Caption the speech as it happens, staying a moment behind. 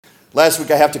Last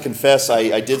week, I have to confess,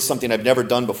 I did something I've never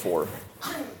done before.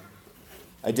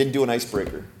 I didn't do an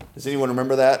icebreaker. Does anyone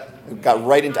remember that?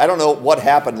 I don't know what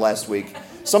happened last week.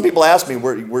 Some people asked me,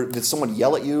 did someone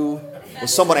yell at you?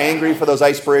 Was someone angry for those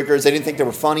icebreakers? They didn't think they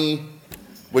were funny?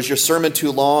 Was your sermon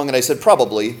too long? And I said,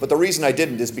 probably. But the reason I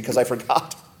didn't is because I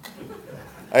forgot.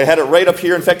 I had it right up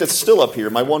here. In fact, it's still up here,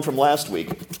 my one from last week.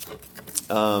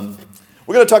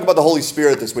 We're going to talk about the Holy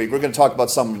Spirit this week. We're going to talk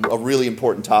about a really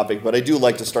important topic, but I do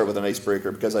like to start with an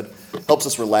icebreaker because it helps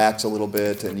us relax a little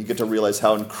bit, and you get to realize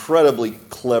how incredibly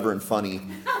clever and funny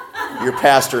your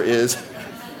pastor is.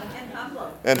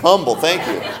 And humble. Thank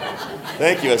you.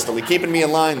 Thank you, Estelle, keeping me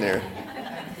in line there.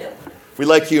 We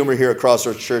like humor here at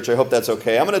Crossroads Church. I hope that's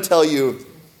okay. I'm going to tell you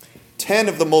 10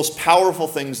 of the most powerful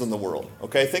things in the world.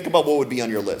 Okay, think about what would be on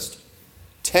your list.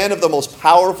 10 of the most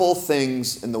powerful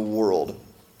things in the world.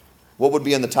 What would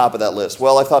be on the top of that list?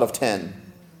 Well, I thought of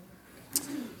 10.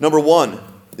 Number 1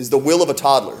 is the will of a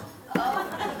toddler.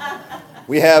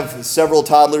 We have several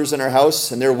toddlers in our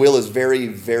house, and their will is very,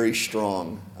 very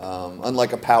strong,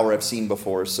 unlike a power I've seen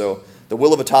before. So the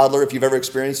will of a toddler, if you've ever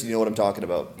experienced it, you know what I'm talking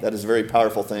about. That is a very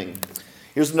powerful thing.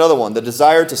 Here's another one, the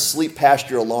desire to sleep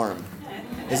past your alarm.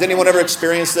 Has anyone ever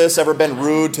experienced this, ever been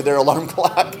rude to their alarm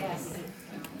clock?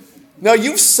 No,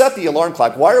 you've set the alarm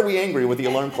clock. Why are we angry with the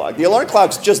alarm clock? The alarm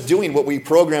clock's just doing what we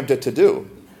programmed it to do.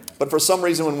 But for some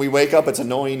reason, when we wake up, it's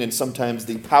annoying, and sometimes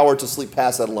the power to sleep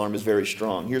past that alarm is very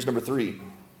strong. Here's number 3.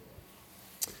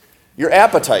 Your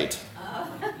appetite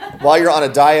while you're on a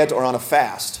diet or on a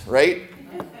fast, right?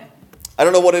 I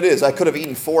don't know what it is. I could have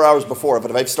eaten 4 hours before,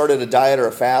 but if I've started a diet or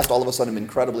a fast, all of a sudden I'm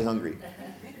incredibly hungry.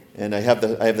 And I have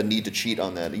the need to cheat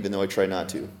on that, even though I try not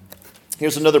to.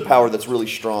 Here's another power that's really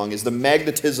strong, is the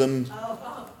magnetism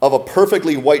of a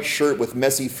perfectly white shirt with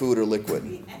messy food or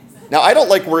liquid. Now, I don't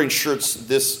like wearing shirts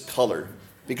this color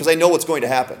because I know what's going to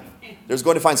happen. There's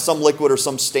going to find some liquid or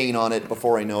some stain on it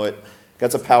before I know it.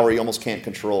 That's a power you almost can't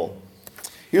control.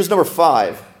 Here's number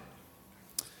 5.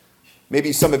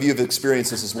 Maybe some of you have experienced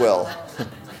this as well.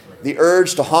 The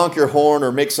urge to honk your horn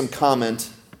or make some comment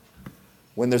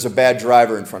when there's a bad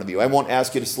driver in front of you. I won't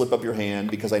ask you to slip up your hand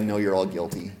because I know you're all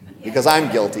guilty. Because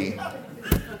I'm guilty.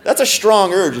 That's a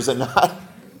strong urge, is it not?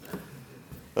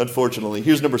 Unfortunately.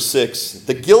 Here's number 6.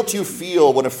 The guilt you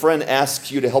feel when a friend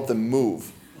asks you to help them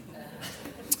move.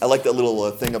 I like that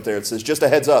little thing up there. It says, just a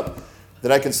heads up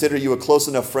that I consider you a close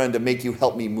enough friend to make you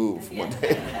help me move one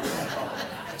day.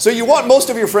 So you want most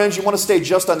of your friends, you want to stay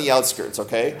just on the outskirts,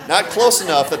 okay? Not close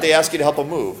enough that they ask you to help them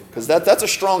move. Because that's a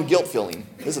strong guilt feeling,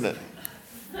 isn't it?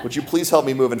 Would you please help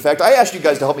me move? In fact, I asked you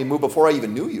guys to help me move before I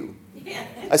even knew you.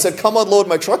 I said, come unload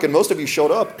my truck, and most of you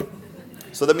showed up.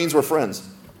 So that means we're friends.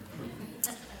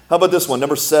 How about this one,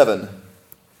 number 7?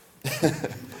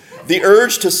 The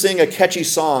urge to sing a catchy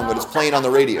song when it's playing on the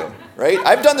radio, right?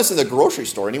 I've done this in the grocery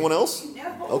store. Anyone else?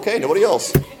 Okay, nobody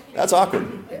else. That's awkward.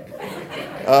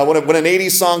 When an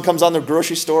 80s song comes on the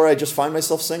grocery store, I just find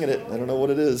myself singing it. I don't know what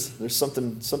it is. There's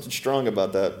something strong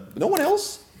about that. No one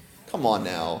else? Come on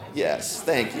now. Yes,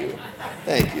 thank you.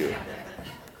 Thank you.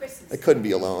 I couldn't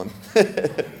be alone.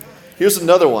 Here's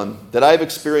another one that I've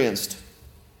experienced,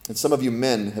 and some of you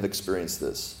men have experienced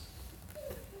this.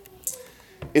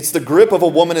 It's the grip of a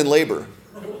woman in labor.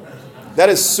 That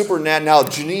is super now.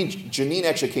 Janine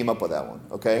actually came up with that one,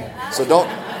 okay? So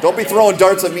don't be throwing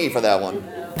darts at me for that one.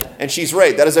 And she's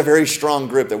right. That is a very strong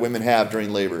grip that women have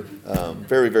during labor.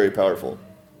 Very, very powerful.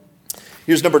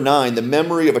 Here's number 9, the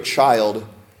memory of a child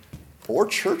or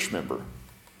church member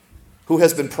who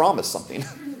has been promised something.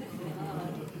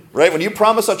 Right? When you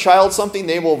promise a child something,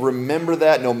 they will remember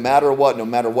that no matter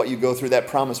what you go through, that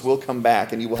promise will come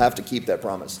back, and you will have to keep that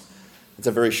promise. It's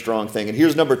a very strong thing. And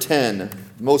here's number 10,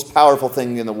 the most powerful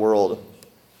thing in the world,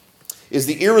 is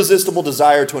the irresistible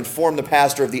desire to inform the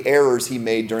pastor of the errors he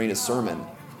made during his sermon.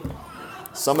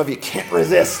 Some of you can't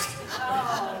resist.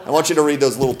 I want you to read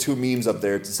those little 2 memes up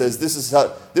there. It says, this is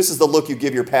the look you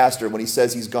give your pastor when he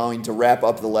says he's going to wrap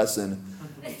up the lesson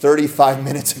 35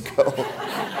 minutes ago.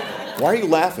 Why are you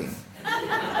laughing?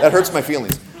 That hurts my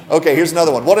feelings. Okay, here's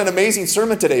another one. What an amazing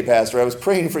sermon today, Pastor. I was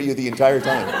praying for you the entire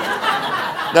time.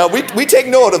 Now, we take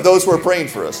note of those who are praying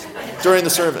for us during the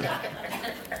sermon.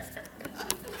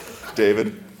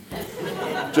 David,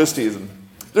 just teasing.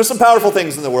 There's some powerful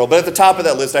things in the world, but at the top of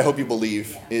that list, I hope you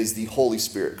believe, is the Holy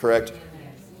Spirit, correct?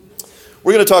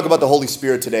 We're going to talk about the Holy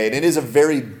Spirit today, and it is a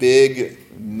very big,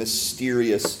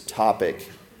 mysterious topic.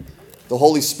 The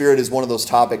Holy Spirit is one of those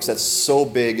topics that's so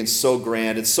big and so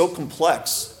grand and so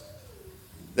complex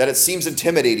that it seems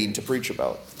intimidating to preach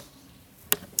about.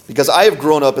 Because I have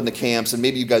grown up in the camps, and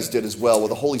maybe you guys did as well, where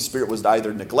the Holy Spirit was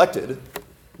either neglected,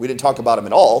 we didn't talk about him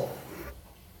at all,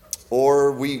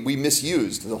 or we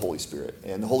misused the Holy Spirit,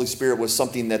 and the Holy Spirit was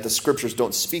something that the Scriptures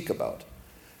don't speak about.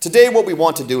 Today, what we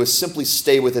want to do is simply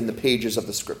stay within the pages of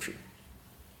the Scripture.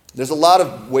 There's a lot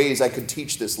of ways I could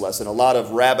teach this lesson, a lot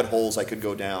of rabbit holes I could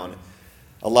go down,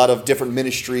 a lot of different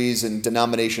ministries and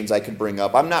denominations I could bring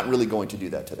up. I'm not really going to do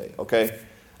that today, okay?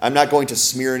 I'm not going to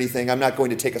smear anything. I'm not going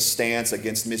to take a stance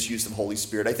against misuse of the Holy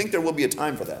Spirit. I think there will be a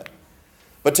time for that.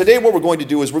 But today what we're going to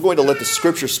do is we're going to let the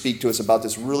Scripture speak to us about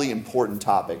this really important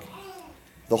topic,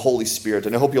 the Holy Spirit.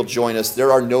 And I hope you'll join us.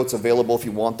 There are notes available if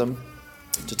you want them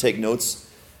to take notes.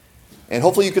 And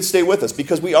hopefully you could stay with us,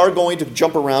 because we are going to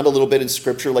jump around a little bit in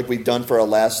Scripture like we've done for our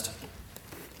last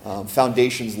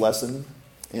Foundations lesson.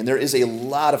 And there is a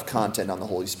lot of content on the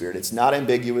Holy Spirit. It's not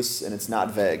ambiguous and it's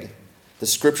not vague. The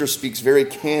Scripture speaks very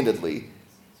candidly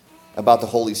about the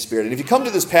Holy Spirit. And if you come to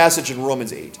this passage in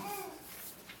Romans 8,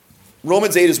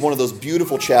 Romans 8 is one of those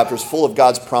beautiful chapters full of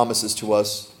God's promises to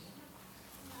us.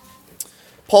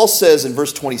 Paul says in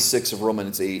verse 26 of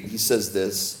Romans 8, he says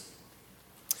this.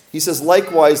 He says,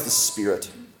 likewise the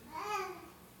Spirit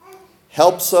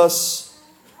helps us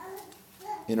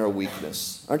in our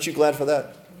weakness. Aren't you glad for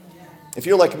that? If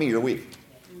you're like me, you're weak.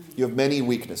 You have many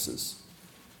weaknesses.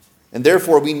 And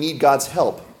therefore, we need God's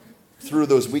help through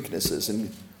those weaknesses.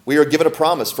 And we are given a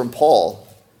promise from Paul,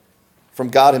 from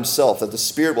God himself, that the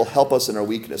Spirit will help us in our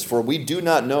weakness. For we do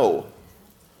not know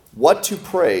what to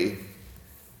pray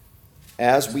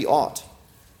as we ought.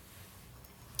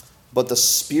 But the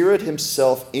Spirit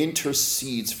himself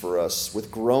intercedes for us with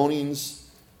groanings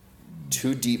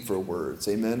too deep for words.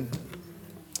 Amen?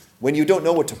 When you don't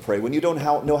know what to pray, when you don't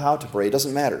know how to pray, it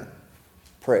doesn't matter.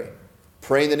 Pray.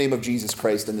 Pray in the name of Jesus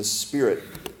Christ, and the Spirit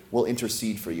will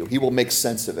intercede for you. He will make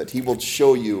sense of it. He will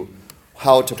show you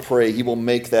how to pray. He will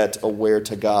make that aware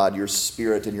to God, your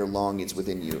spirit and your longings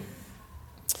within you.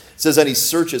 It says, and he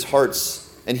searches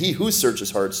hearts, and he who searches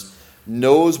hearts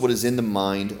knows what is in the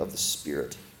mind of the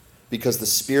Spirit, because the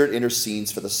Spirit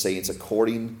intercedes for the saints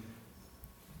according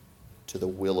to the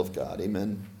will of God.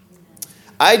 Amen.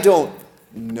 I don't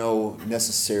know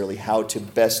necessarily how to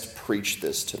best preach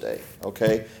this today,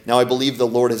 okay? Now, I believe the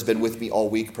Lord has been with me all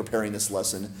week preparing this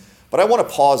lesson, but I want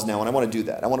to pause now, and I want to do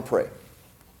that. I want to pray.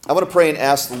 I want to pray and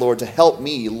ask the Lord to help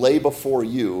me lay before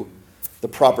you the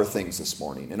proper things this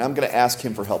morning, and I'm going to ask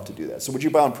him for help to do that. So would you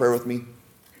bow in prayer with me?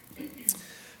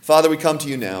 Father, we come to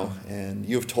you now, and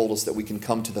you have told us that we can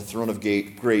come to the throne of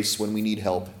grace when we need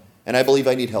help. And I believe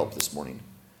I need help this morning.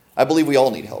 I believe we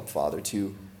all need help, Father,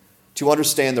 to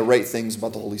understand the right things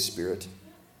about the Holy Spirit,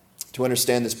 to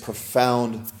understand this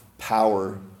profound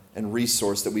power and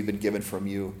resource that we've been given from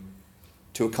you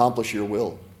to accomplish your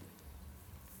will.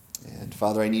 And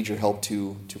Father, I need your help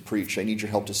to preach. I need your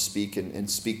help to speak and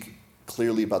speak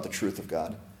clearly about the truth of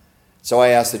God. So I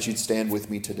ask that you'd stand with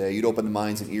me today. You'd open the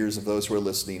minds and ears of those who are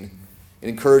listening and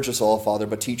encourage us all, Father,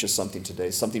 but teach us something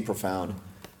today, something profound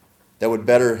that would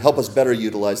help us better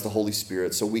utilize the Holy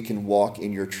Spirit so we can walk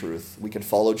in your truth. We can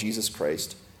follow Jesus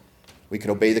Christ. We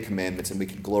can obey the commandments, and we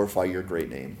can glorify your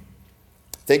great name.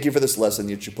 Thank you for this lesson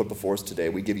that you put before us today.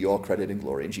 We give you all credit and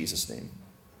glory in Jesus' name.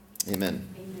 Amen.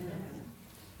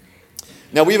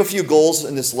 Now, we have a few goals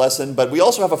in this lesson, but we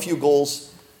also have a few goals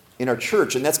in our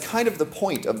church, and that's kind of the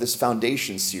point of this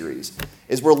foundation series,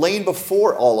 is we're laying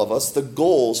before all of us the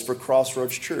goals for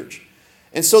Crossroads Church.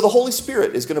 And so the Holy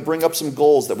Spirit is going to bring up some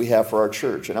goals that we have for our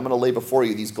church, and I'm going to lay before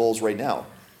you these goals right now.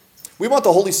 We want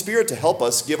the Holy Spirit to help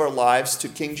us give our lives to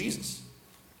King Jesus.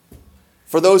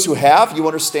 For those who have, you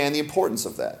understand the importance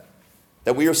of that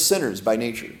we are sinners by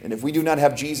nature, and if we do not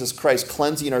have Jesus Christ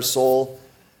cleansing our soul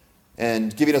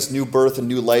and giving us new birth and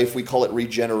new life, we call it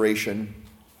regeneration,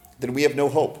 then we have no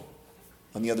hope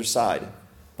on the other side.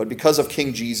 But because of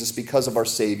King Jesus, because of our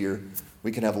Savior,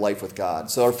 we can have life with God.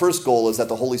 So our first goal is that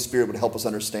the Holy Spirit would help us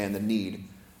understand the need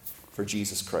for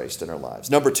Jesus Christ in our lives.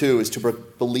 Number 2 is to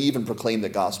believe and proclaim the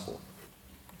gospel.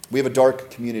 We have a dark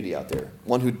community out there,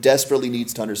 one who desperately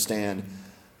needs to understand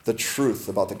the truth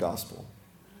about the gospel.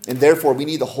 And therefore, we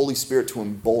need the Holy Spirit to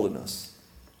embolden us,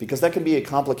 because that can be a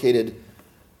complicated,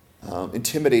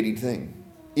 intimidating thing.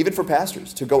 Even for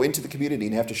pastors, to go into the community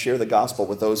and have to share the gospel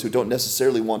with those who don't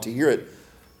necessarily want to hear it,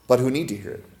 but who need to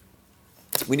hear it.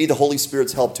 We need the Holy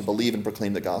Spirit's help to believe and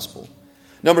proclaim the gospel.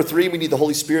 Number 3, we need the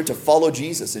Holy Spirit to follow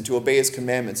Jesus and to obey his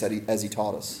commandments as he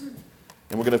taught us.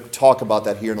 And we're going to talk about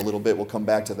that here in a little bit. We'll come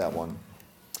back to that one.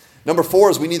 Number 4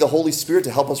 is we need the Holy Spirit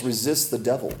to help us resist the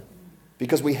devil,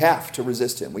 because we have to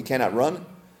resist him. We cannot run.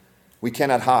 We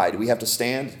cannot hide. We have to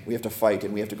stand. We have to fight,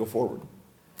 and we have to go forward.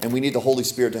 And we need the Holy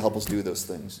Spirit to help us do those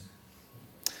things.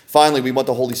 Finally, we want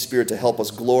the Holy Spirit to help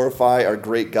us glorify our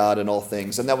great God in all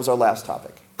things. And that was our last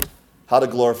topic. how to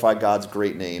glorify God's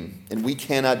great name. And we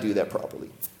cannot do that properly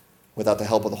without the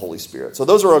help of the Holy Spirit. So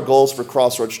those are our goals for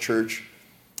Crossroads Church,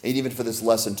 and even for this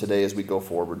lesson today as we go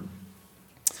forward.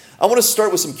 I want to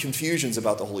start with some confusions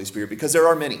about the Holy Spirit, because there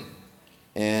are many.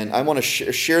 And I want to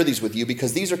share these with you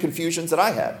because these are confusions that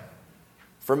I had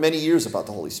for many years about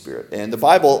the Holy Spirit. And the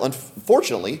Bible,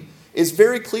 unfortunately, is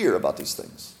very clear about these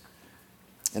things.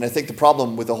 And I think the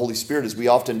problem with the Holy Spirit is we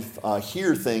often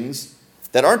hear things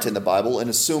that aren't in the Bible and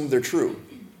assume they're true,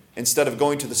 instead of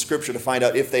going to the Scripture to find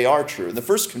out if they are true. And the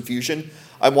first confusion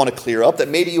I want to clear up, that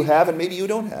maybe you have and maybe you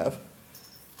don't have,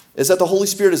 is that the Holy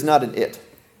Spirit is not an it,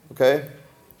 okay?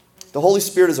 The Holy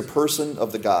Spirit is a person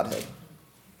of the Godhead.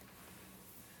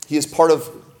 He is part of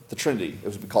the Trinity,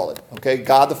 as we call it, okay?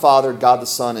 God the Father, God the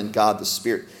Son, and God the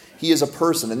Spirit. He is a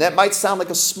person, and that might sound like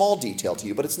a small detail to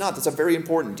you, but it's not. That's a very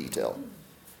important detail.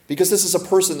 Because this is a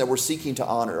person that we're seeking to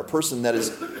honor, a person that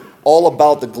is all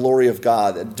about the glory of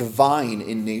God, divine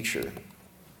in nature.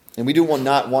 And we do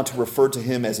not want to refer to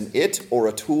him as an it or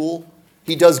a tool.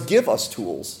 He does give us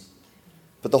tools.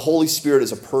 But the Holy Spirit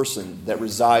is a person that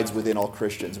resides within all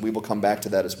Christians. We will come back to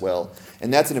that as well.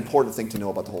 And that's an important thing to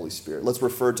know about the Holy Spirit. Let's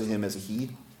refer to him as a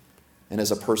he and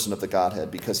as a person of the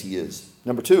Godhead, because he is.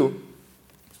 Number two,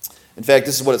 in fact,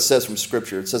 this is what it says from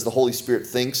Scripture. It says the Holy Spirit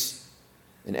thinks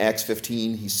in Acts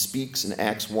 15. He speaks in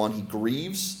Acts 1. He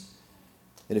grieves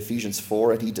in Ephesians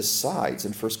 4. And he decides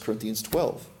in 1 Corinthians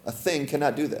 12. A thing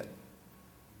cannot do that.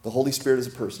 The Holy Spirit is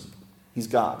a person. He's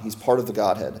God. He's part of the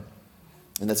Godhead.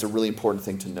 And that's a really important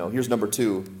thing to know. Here's number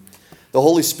two. The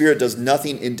Holy Spirit does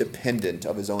nothing independent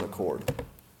of his own accord.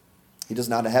 He does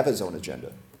not have his own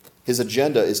agenda. His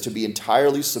agenda is to be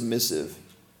entirely submissive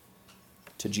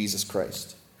to Jesus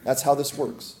Christ. That's how this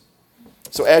works.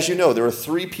 So as you know, there are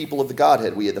three people of the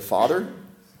Godhead. We have the Father,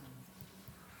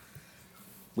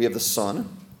 we have the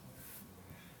Son,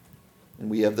 and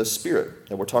we have the Spirit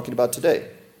that we're talking about today.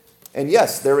 And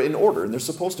yes, they're in order, and they're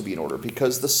supposed to be in order,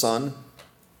 because the Son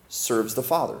serves the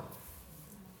Father.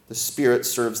 The Spirit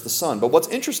serves the Son. But what's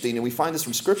interesting, and we find this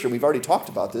from Scripture, and we've already talked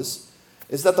about this,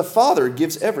 is that the Father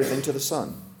gives everything to the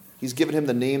Son. He's given him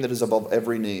the name that is above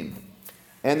every name.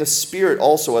 And the Spirit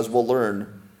also, as we'll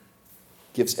learn,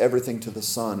 gives everything to the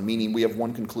Son, meaning we have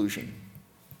one conclusion.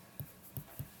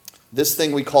 This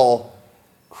thing we call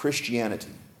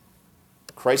Christianity,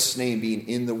 Christ's name being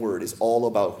in the Word, is all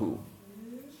about who?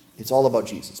 It's all about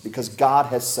Jesus, because God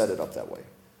has set it up that way.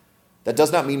 That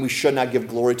does not mean we should not give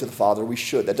glory to the Father. We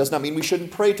should. That does not mean we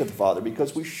shouldn't pray to the Father,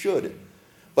 because we should.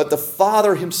 But the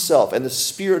Father himself and the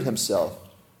Spirit himself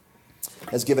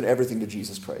has given everything to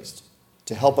Jesus Christ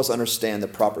to help us understand the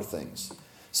proper things.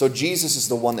 So Jesus is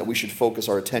the one that we should focus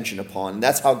our attention upon, and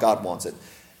that's how God wants it.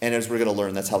 And as we're going to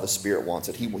learn, that's how the Spirit wants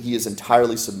it. He is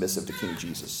entirely submissive to King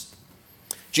Jesus.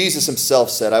 Jesus himself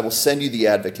said, I will send you the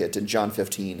advocate in John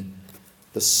 15,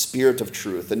 the Spirit of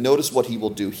truth. And notice what he will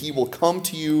do. He will come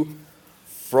to you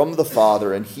from the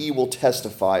Father, and he will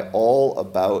testify all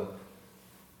about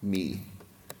me.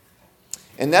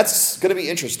 And that's going to be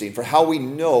interesting for how we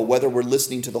know whether we're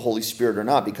listening to the Holy Spirit or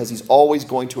not, because he's always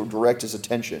going to direct his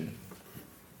attention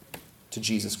to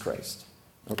Jesus Christ.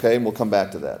 Okay, and we'll come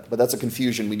back to that. But that's a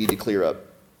confusion we need to clear up.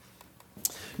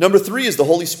 Number three is the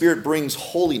Holy Spirit brings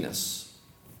holiness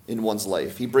in one's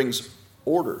life. He brings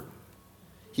order.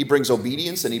 He brings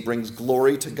obedience, and he brings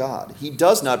glory to God. He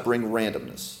does not bring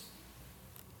randomness.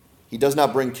 He does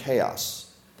not bring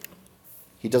chaos.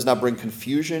 He does not bring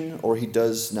confusion, or he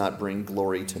does not bring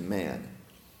glory to man.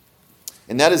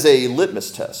 And that is a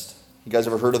litmus test. You guys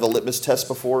ever heard of the litmus test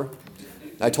before?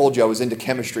 I told you I was into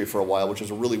chemistry for a while, which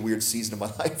was a really weird season of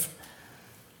my life.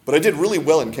 But I did really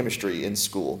well in chemistry in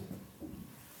school.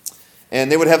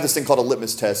 And they would have this thing called a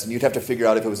litmus test, and you'd have to figure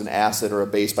out if it was an acid or a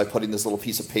base by putting this little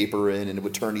piece of paper in, and it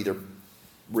would turn either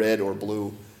red or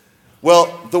blue.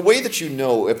 Well, the way that you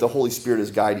know if the Holy Spirit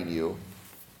is guiding you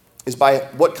is by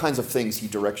what kinds of things he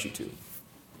directs you to.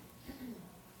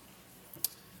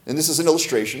 And this is an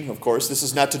illustration, of course. This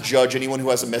is not to judge anyone who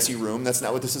has a messy room. That's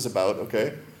not what this is about,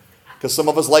 okay? Because some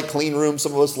of us like clean rooms,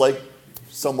 some of us like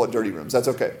somewhat dirty rooms. That's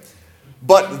okay.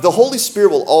 But the Holy Spirit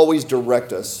will always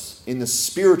direct us in the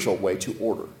spiritual way to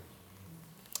order,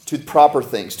 to proper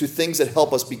things, to things that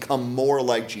help us become more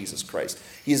like Jesus Christ.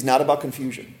 He is not about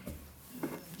confusion.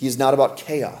 He is not about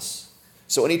chaos.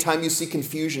 So anytime you see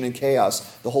confusion and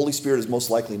chaos, the Holy Spirit is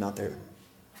most likely not there,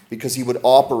 because he would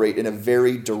operate in a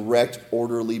very direct,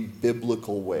 orderly,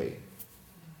 biblical way.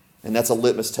 And that's a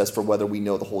litmus test for whether we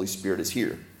know the Holy Spirit is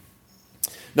here.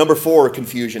 Number 4,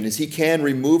 confusion, is he can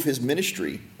remove his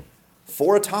ministry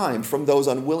for a time from those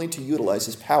unwilling to utilize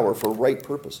his power for right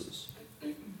purposes.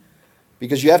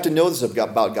 Because you have to know this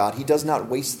about God. He does not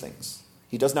waste things.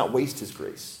 He does not waste his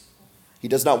grace. He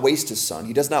does not waste his Son.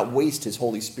 He does not waste his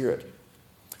Holy Spirit.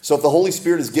 So if the Holy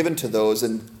Spirit is given to those,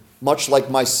 and much like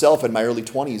myself in my early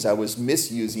 20s, I was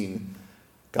misusing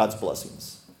God's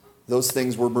blessings. Those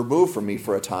things were removed from me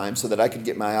for a time so that I could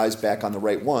get my eyes back on the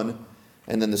right one,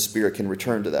 and then the Spirit can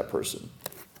return to that person.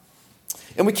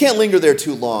 And we can't linger there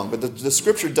too long, but the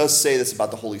Scripture does say this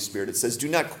about the Holy Spirit. It says, do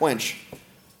not quench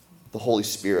the Holy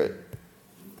Spirit.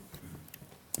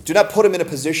 Do not put him in a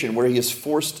position where he is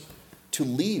forced to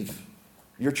leave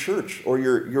your church or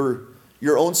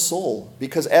your own soul.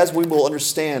 Because as we will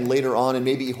understand later on, and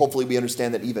maybe hopefully we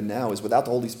understand that even now, is without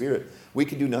the Holy Spirit, we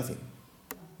can do nothing.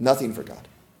 Nothing for God.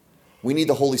 We need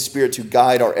the Holy Spirit to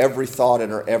guide our every thought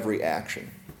and our every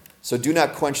action. So do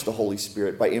not quench the Holy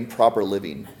Spirit by improper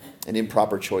living and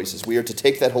improper choices. We are to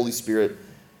take that Holy Spirit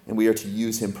and we are to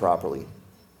use him properly.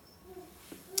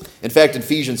 In fact, in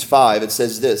Ephesians 5, it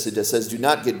says this. It says, do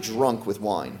not get drunk with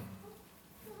wine.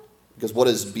 Because what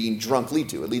does being drunk lead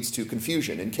to? It leads to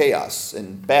confusion and chaos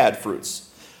and bad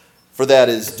fruits. For that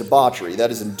is debauchery.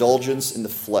 That is indulgence in the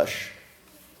flesh.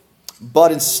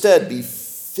 But instead be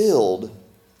filled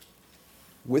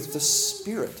with the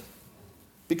Spirit.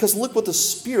 Because look what the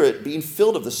Spirit, being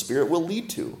filled of the Spirit, will lead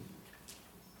to.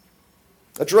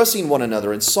 Addressing one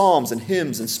another in psalms and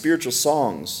hymns and spiritual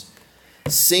songs,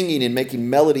 singing and making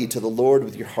melody to the Lord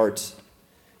with your heart,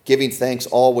 giving thanks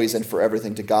always and for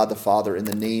everything to God the Father in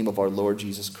the name of our Lord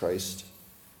Jesus Christ,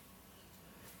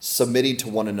 submitting to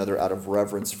one another out of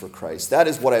reverence for Christ. That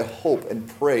is what I hope and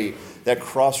pray that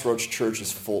Crossroads Church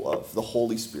is full of, the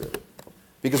Holy Spirit.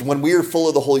 Because when we are full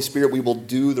of the Holy Spirit, we will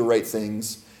do the right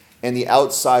things, and the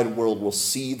outside world will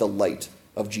see the light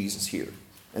of Jesus here.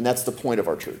 And that's the point of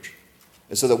our church.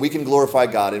 And so that we can glorify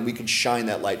God and we can shine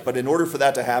that light. But in order for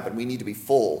that to happen, we need to be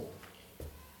full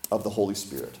of the Holy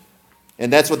Spirit.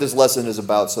 And that's what this lesson is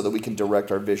about, so that we can direct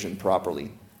our vision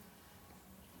properly.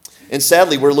 And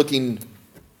sadly, we're looking,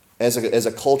 as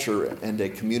a culture and a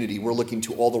community, we're looking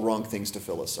to all the wrong things to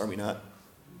fill us, are we not?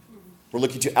 We're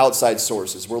looking to outside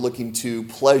sources. We're looking to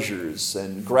pleasures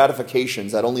and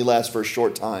gratifications that only last for a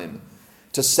short time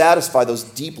to satisfy those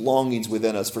deep longings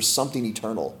within us for something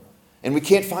eternal. And we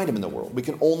can't find them in the world. We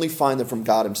can only find them from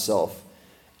God himself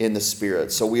in the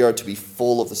Spirit. So we are to be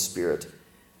full of the Spirit.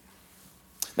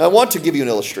 Now I want to give you an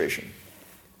illustration.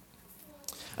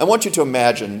 I want you to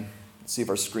imagine, let's see if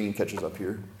our screen catches up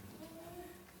here.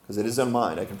 Because it is on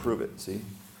mine. I can prove it, see?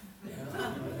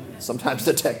 Sometimes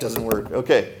the tech doesn't work.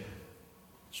 Okay.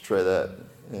 Let's try that.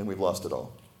 And we've lost it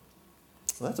all.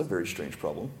 Well, that's a very strange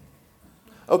problem.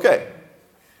 Okay.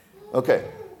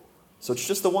 So it's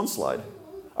just the one slide.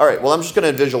 All right, well, I'm just going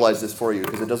to visualize this for you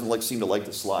because it doesn't seem to like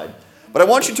the slide. But I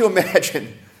want you to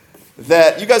imagine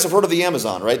that you guys have heard of the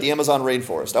Amazon, right? The Amazon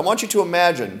rainforest. I want you to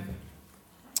imagine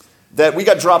that we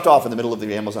got dropped off in the middle of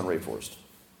the Amazon rainforest.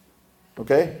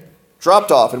 Okay?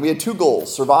 Dropped off, and we had two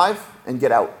goals, survive and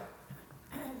get out.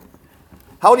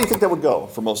 How do you think that would go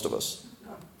for most of us?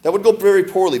 That would go very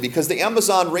poorly because the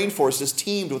Amazon rainforest is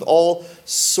teemed with all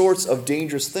sorts of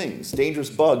dangerous things. Dangerous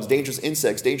bugs, dangerous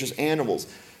insects, dangerous animals,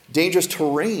 dangerous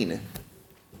terrain,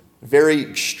 very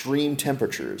extreme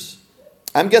temperatures.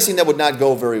 I'm guessing that would not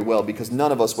go very well because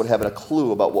none of us would have a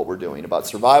clue about what we're doing, about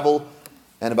survival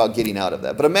and about getting out of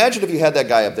that. But imagine if you had that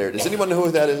guy up there. Does anyone know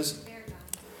who that is?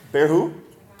 Bear who?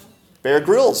 Bear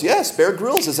Grylls. Yes, Bear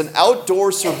Grylls is an outdoor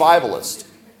survivalist.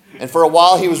 And for a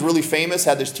while he was really famous,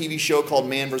 had this TV show called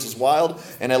Man vs. Wild,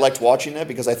 and I liked watching that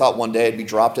because I thought one day I'd be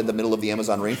dropped in the middle of the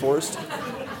Amazon rainforest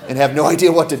and have no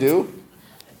idea what to do.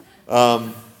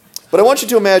 But I want you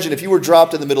to imagine if you were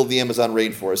dropped in the middle of the Amazon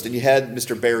rainforest and you had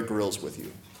Mr. Bear Grylls with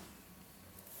you.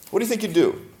 What do you think you'd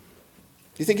do? Do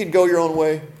you think you'd go your own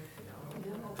way?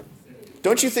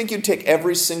 Don't you think you'd take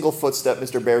every single footstep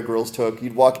Mr. Bear Grylls took?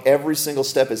 You'd walk every single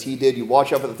step as he did. You'd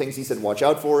watch out for the things he said watch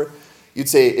out for. You'd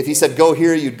say, if he said go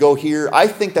here, you'd go here. I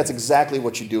think that's exactly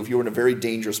what you'd do if you were in a very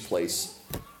dangerous place.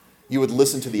 You would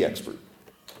listen to the expert.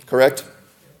 Correct?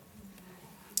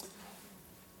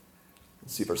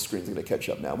 Let's see if our screen's going to catch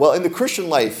up now. Well, in the Christian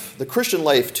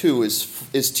life too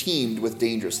is teamed with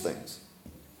dangerous things.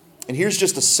 And here's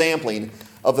just a sampling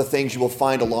of the things you will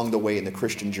find along the way in the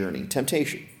Christian journey.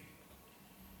 Temptation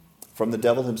from the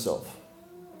devil himself.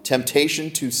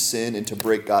 Temptation to sin and to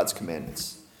break God's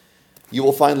commandments. You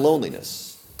will find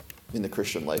loneliness in the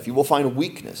Christian life. You will find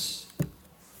weakness,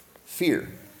 fear,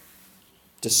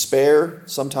 despair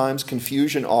sometimes,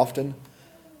 confusion often,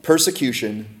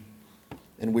 persecution,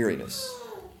 and weariness.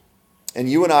 And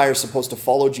you and I are supposed to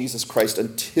follow Jesus Christ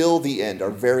until the end, our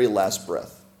very last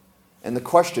breath. And the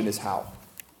question is how?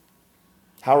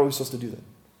 How are we supposed to do that?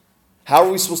 How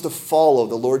are we supposed to follow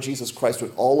the Lord Jesus Christ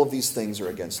when all of these things are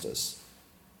against us?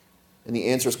 And the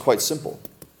answer is quite simple.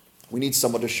 We need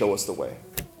someone to show us the way.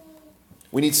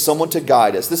 We need someone to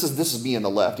guide us. This is me on the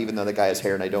left, even though the guy has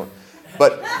hair and I don't.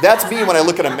 But that's me when I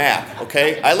look at a map,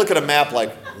 okay? I look at a map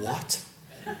like, what?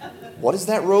 What is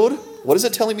that road? What is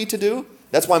it telling me to do?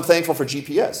 That's why I'm thankful for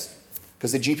GPS.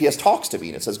 Because the GPS talks to me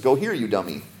and it says, go here, you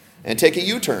dummy. And take a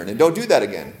U-turn and don't do that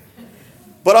again.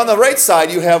 But on the right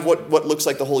side, you have what looks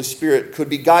like the Holy Spirit could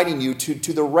be guiding you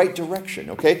to the right direction,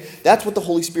 okay? That's what the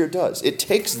Holy Spirit does. It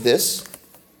takes this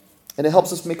and it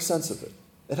helps us make sense of it.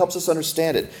 It helps us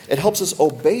understand it. It helps us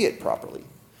obey it properly.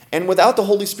 And without the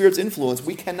Holy Spirit's influence,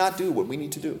 we cannot do what we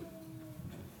need to do.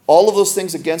 All of those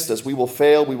things against us, we will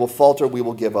fail, we will falter, we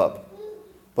will give up.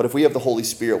 But if we have the Holy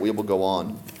Spirit, we will go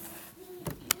on.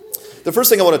 The first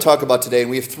thing I want to talk about today, and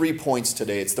we have 3 points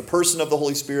today. It's the person of the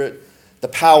Holy Spirit, the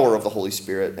power of the Holy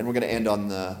Spirit, and we're going to end on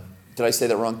did I say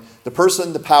that wrong? The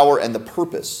person, the power, and the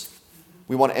purpose.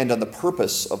 We want to end on the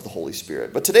purpose of the Holy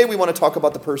Spirit. But today we want to talk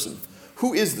about the person.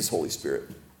 Who is this Holy Spirit?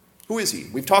 Who is he?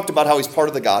 We've talked about how he's part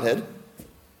of the Godhead.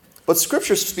 But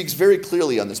Scripture speaks very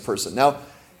clearly on this person. Now,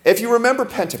 if you remember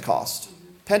Pentecost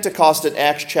in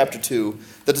Acts chapter 2,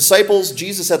 the disciples,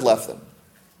 Jesus had left them.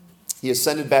 He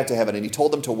ascended back to heaven and he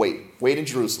told them to wait in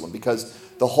Jerusalem because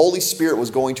the Holy Spirit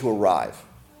was going to arrive.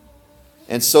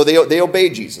 And so they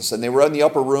obeyed Jesus and they were in the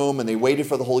upper room and they waited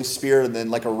for the Holy Spirit, and then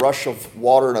like a rush of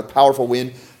water and a powerful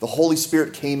wind, the Holy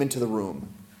Spirit came into the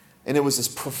room. And it was this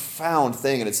profound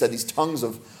thing, and it said these tongues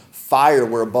of fire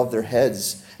were above their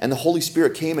heads, and the Holy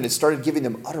Spirit came and it started giving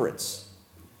them utterance.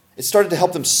 It started to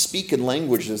help them speak in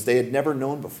languages they had never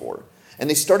known before. And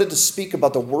they started to speak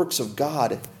about the works of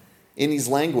God in these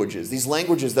languages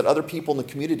that other people in the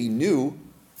community knew.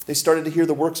 They started to hear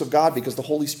the works of God because the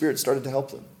Holy Spirit started to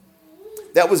help them.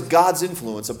 That was God's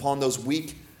influence upon those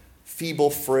weak, feeble,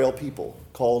 frail people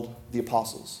called the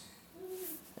apostles.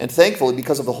 And thankfully,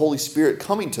 because of the Holy Spirit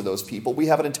coming to those people, we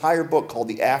have an entire book called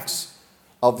the Acts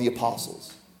of the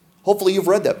Apostles. Hopefully you've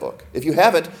read that book. If you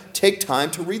haven't, take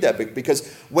time to read that book,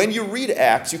 because when you read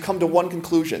Acts, you come to one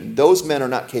conclusion. Those men are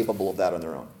not capable of that on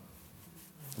their own.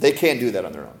 They can't do that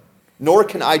on their own. Nor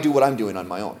can I do what I'm doing on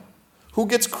my own. Who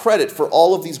gets credit for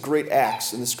all of these great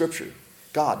acts in the Scripture?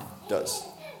 God does.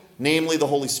 Namely the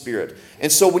Holy Spirit.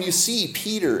 And so when you see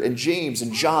Peter and James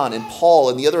and John and Paul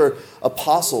and the other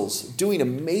apostles doing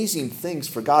amazing things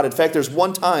for God. In fact, there's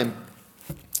one time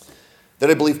that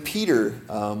I believe Peter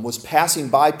was passing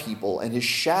by people and his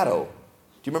shadow, do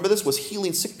you remember this, was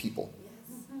healing sick people.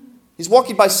 He's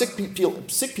walking by sick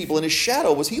people and his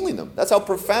shadow was healing them. That's how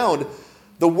profound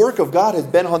the work of God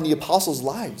had been on the apostles'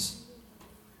 lives.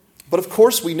 But of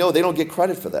course we know they don't get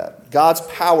credit for that. God's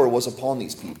power was upon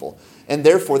these people. And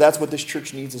therefore that's what this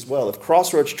church needs as well. If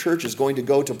Crossroads Church is going to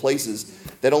go to places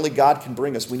that only God can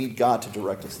bring us, we need God to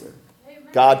direct us there. Amen.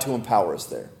 God to empower us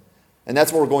there. And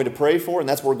that's what we're going to pray for, and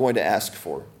that's what we're going to ask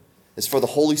for. Is for the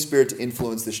Holy Spirit to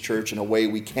influence this church in a way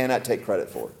we cannot take credit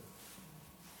for.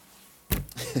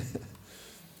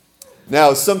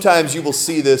 Now, sometimes you will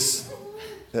see this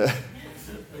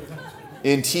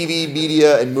in TV,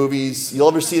 media, and movies. You'll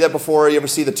ever see that before? You ever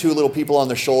see the two little people on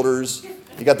their shoulders?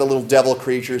 You got the little devil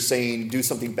creature saying, do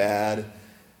something bad.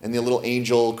 And the little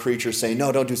angel creature saying,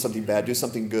 no, don't do something bad, do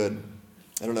something good.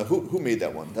 I don't know. Who made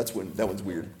that one? That one's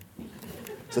weird.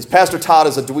 It says, Pastor Todd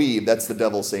is a dweeb. That's the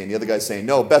devil saying. The other guy's saying,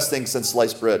 no, best thing since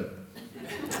sliced bread.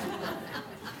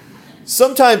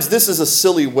 Sometimes this is a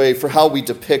silly way for how we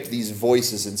depict these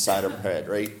voices inside our head,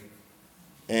 right?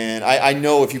 And I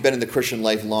know if you've been in the Christian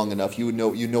life long enough, you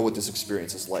know what this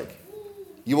experience is like.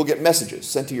 You will get messages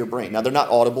sent to your brain. Now, they're not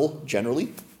audible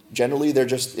generally. Generally, they're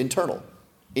just internal,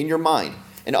 in your mind.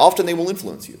 And often they will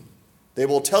influence you. They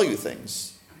will tell you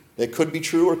things that could be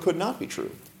true or could not be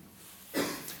true.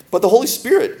 But the Holy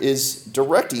Spirit is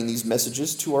directing these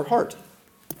messages to our heart.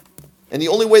 And the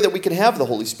only way that we can have the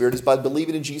Holy Spirit is by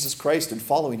believing in Jesus Christ and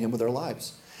following him with our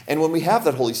lives. And when we have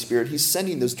that Holy Spirit, he's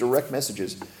sending those direct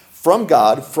messages from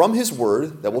God, from his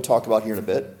word, that we'll talk about here in a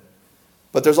bit.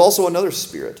 But there's also another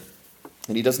spirit.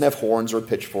 And he doesn't have horns or a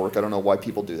pitchfork. I don't know why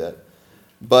people do that.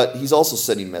 But he's also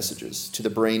sending messages to the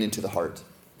brain and to the heart.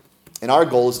 And our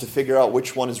goal is to figure out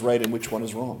which one is right and which one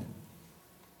is wrong.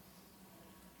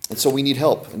 And so we need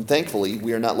help. And thankfully,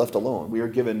 we are not left alone. We are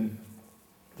given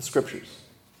the Scriptures.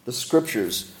 The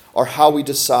Scriptures are how we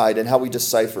decide and how we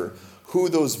decipher who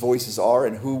those voices are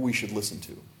and who we should listen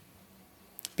to.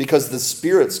 Because the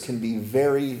spirits can be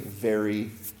very,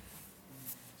 very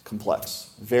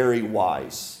complex, very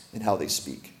wise in how they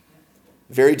speak,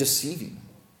 very deceiving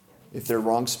if they're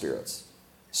wrong spirits.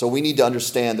 So we need to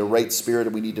understand the right spirit,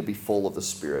 and we need to be full of the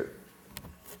Spirit.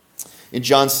 In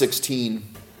John 16,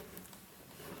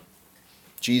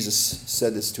 Jesus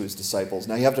said this to his disciples.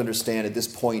 Now you have to understand, at this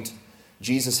point,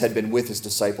 Jesus had been with his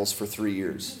disciples for 3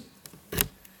 years.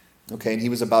 Okay, and he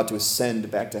was about to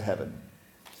ascend back to heaven.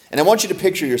 And I want you to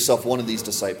picture yourself one of these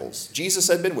disciples. Jesus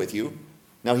had been with you.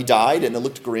 Now he died, and it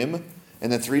looked grim.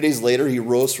 And then 3 days later, he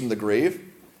rose from the grave,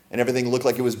 and everything looked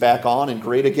like it was back on and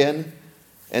great again.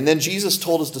 And then Jesus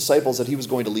told his disciples that he was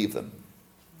going to leave them.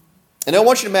 And I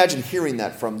want you to imagine hearing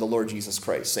that from the Lord Jesus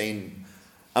Christ, saying,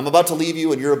 I'm about to leave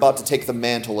you, and you're about to take the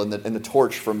mantle and the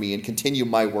torch from me and continue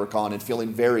my work on, and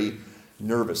feeling very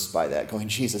nervous by that, going,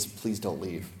 Jesus, please don't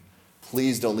leave.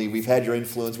 Please don't leave. We've had your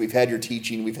influence. We've had your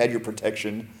teaching. We've had your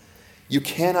protection. You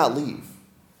cannot leave.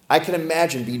 I can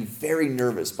imagine being very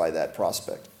nervous by that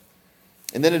prospect.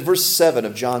 And then in verse 7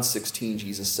 of John 16,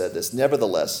 Jesus said this,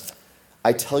 nevertheless,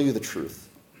 I tell you the truth.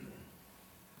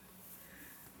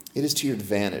 It is to your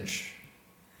advantage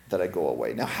that I go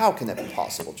away. Now, how can that be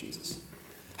possible, Jesus?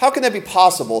 How can that be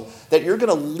possible that you're going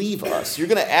to leave us? You're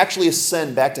going to actually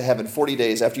ascend back to heaven 40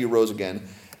 days after you rose again,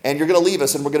 and you're going to leave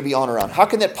us and we're going to be on our own. How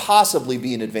can that possibly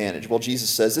be an advantage? Well, Jesus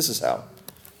says this is how.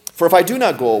 For if I do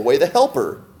not go away, the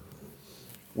Helper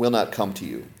will not come to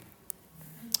you.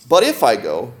 But if I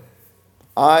go,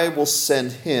 I will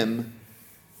send him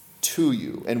to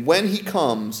you. And when he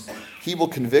comes, he will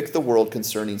convict the world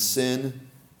concerning sin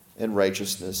and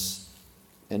righteousness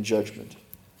and judgment.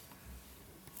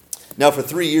 Now, for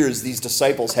 3 years, these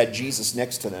disciples had Jesus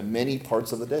next to them many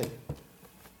parts of the day.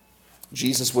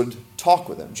 Jesus would talk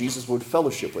with them. Jesus would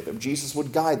fellowship with them. Jesus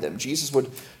would guide them. Jesus would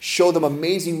show them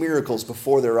amazing miracles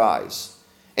before their eyes.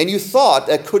 And you thought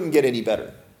that couldn't get any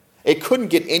better. It couldn't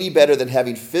get any better than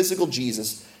having physical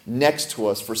Jesus next to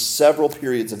us for several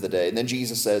periods of the day. And then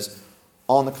Jesus says,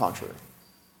 on the contrary,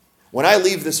 when I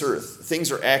leave this earth,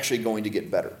 things are actually going to get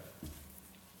better.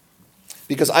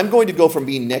 Because I'm going to go from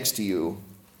being next to you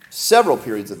several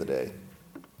periods of the day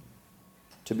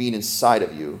to being inside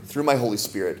of you through my Holy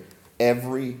Spirit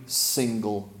every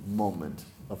single moment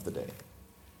of the day.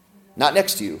 Not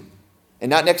next to you, and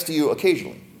not next to you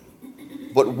occasionally,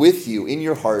 but with you in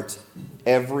your heart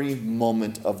every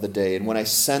moment of the day. And when I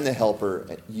send the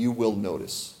Helper, you will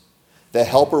notice. The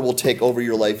Helper will take over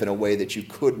your life in a way that you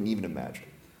couldn't even imagine.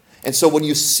 And so when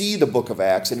you see the book of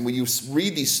Acts and when you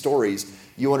read these stories,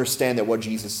 you understand that what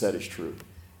Jesus said is true.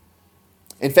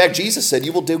 In fact, Jesus said,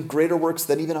 you will do greater works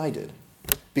than even I did.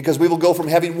 Because we will go from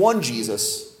having one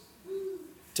Jesus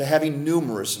to having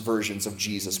numerous versions of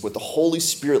Jesus with the Holy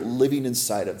Spirit living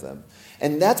inside of them.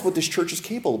 And that's what this church is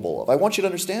capable of. I want you to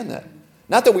understand that.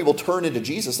 Not that we will turn into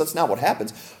Jesus, that's not what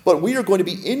happens. But we are going to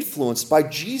be influenced by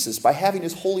Jesus, by having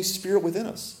his Holy Spirit within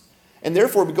us. And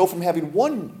therefore we go from having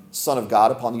one Son of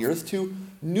God upon the earth to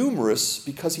numerous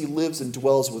because he lives and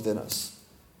dwells within us.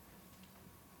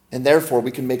 And therefore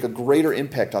we can make a greater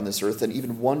impact on this earth than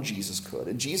even one Jesus could.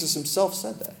 And Jesus himself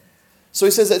said that. So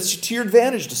he says, it's to your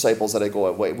advantage, disciples, that I go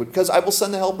away, because I will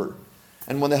send the Helper.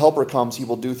 And when the Helper comes, he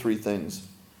will do three things.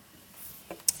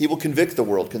 He will convict the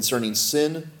world concerning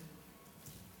sin,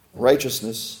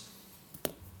 righteousness,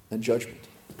 and judgment.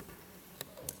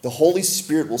 The Holy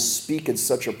Spirit will speak in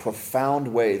such a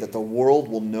profound way that the world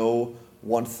will know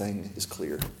one thing is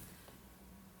clear.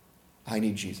 I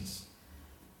need Jesus.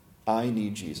 I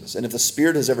need Jesus. And if the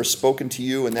Spirit has ever spoken to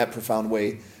you in that profound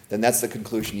way, then that's the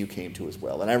conclusion you came to as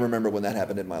well. And I remember when that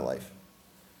happened in my life.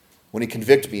 When he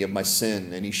convicted me of my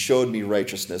sin, and he showed me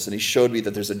righteousness, and he showed me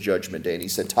that there's a judgment day. And he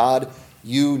said, Todd,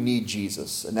 you need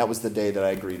Jesus. And that was the day that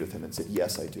I agreed with him and said,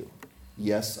 yes, I do.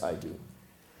 Yes, I do.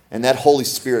 And that Holy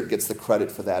Spirit gets the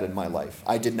credit for that in my life.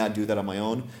 I did not do that on my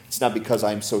own. It's not because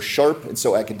I'm so sharp and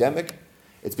so academic.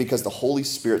 It's because the Holy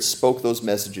Spirit spoke those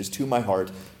messages to my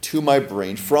heart, to my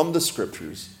brain, from the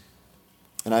Scriptures.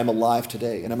 And I'm alive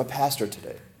today, and I'm a pastor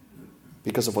today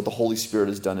because of what the Holy Spirit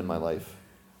has done in my life.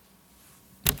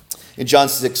 In John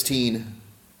 16,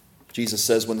 Jesus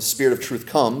says, when the Spirit of truth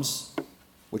comes,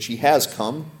 which he has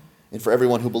come, and for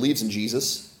everyone who believes in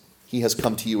Jesus, he has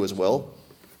come to you as well.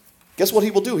 Guess what he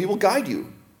will do? He will guide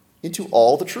you into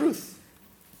all the truth.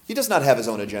 He does not have his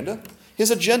own agenda. His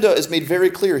agenda is made very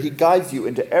clear. He guides you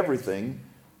into everything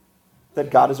that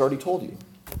God has already told you.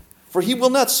 For he will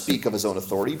not speak of his own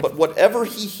authority, but whatever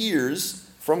he hears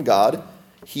from God,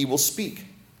 he will speak.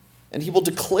 And he will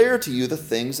declare to you the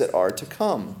things that are to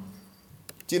come.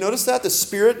 Do you notice that? The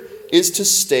Spirit is to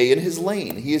stay in his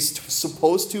lane. He is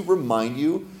supposed to remind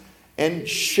you and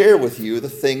share with you the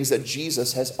things that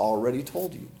Jesus has already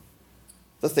told you.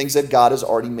 The things that God has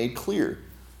already made clear.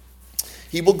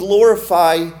 He will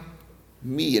glorify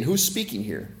me. And who's speaking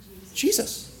here?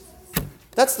 Jesus.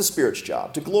 That's the Spirit's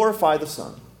job, to glorify the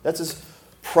Son. That's his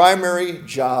primary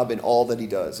job in all that he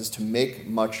does, is to make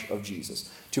much of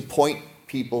Jesus, to point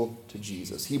people to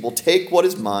Jesus. He will take what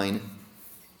is mine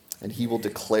and he will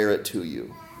declare it to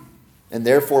you. And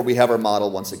therefore we have our model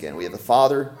once again. We have the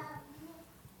Father,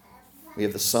 we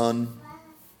have the Son,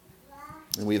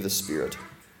 and we have the Spirit.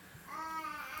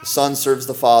 The Son serves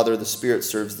the Father, the Spirit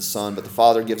serves the Son, but the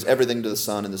Father gives everything to the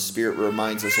Son, and the Spirit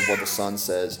reminds us of what the Son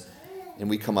says, and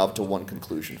we come up to one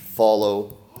conclusion: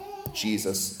 follow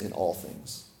Jesus in all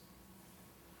things.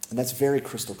 And that's very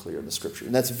crystal clear in the Scripture.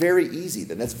 And that's very easy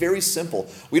then. That's very simple.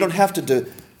 We don't have to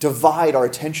divide our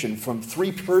attention from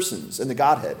three persons in the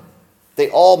Godhead. They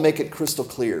all make it crystal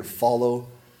clear. Follow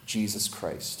Jesus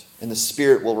Christ. And the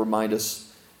Spirit will remind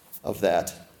us of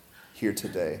that here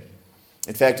today.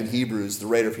 In fact, in Hebrews, the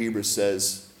writer of Hebrews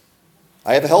says,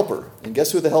 I have a helper. And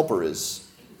guess who the helper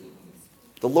is?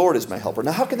 The Lord is my helper.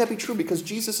 Now, how can that be true? Because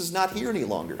Jesus is not here any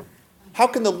longer. How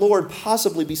can the Lord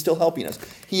possibly be still helping us?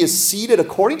 He is seated,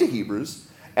 according to Hebrews,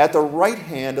 at the right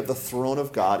hand of the throne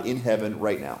of God in heaven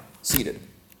right now. Seated.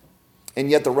 And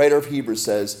yet the writer of Hebrews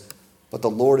says, but the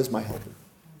Lord is my helper.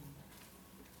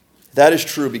 That is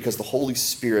true because the Holy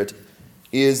Spirit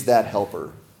is that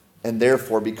helper. And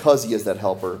therefore, because he is that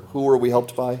helper, who are we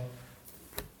helped by?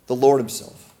 The Lord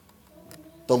himself.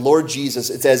 The Lord Jesus.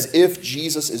 It's as if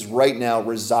Jesus is right now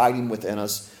residing within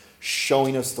us,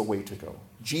 showing us the way to go.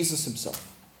 Jesus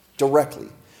himself, directly,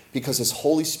 because his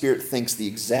Holy Spirit thinks the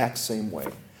exact same way,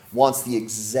 wants the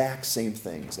exact same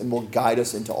things, and will guide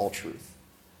us into all truth.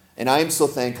 And I am so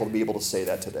thankful to be able to say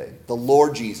that today. The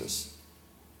Lord Jesus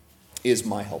is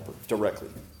my helper, directly.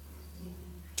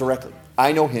 Directly.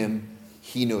 I know him,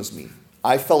 he knows me.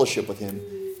 I fellowship with him,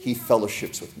 he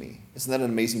fellowships with me. Isn't that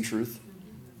an amazing truth?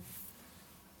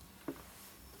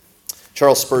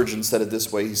 Charles Spurgeon said it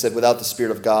this way. He said, without the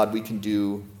Spirit of God, we can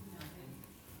do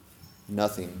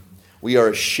nothing. We are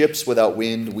as ships without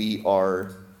wind. We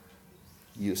are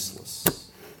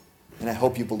useless. And I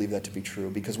hope you believe that to be true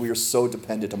because we are so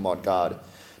dependent upon God.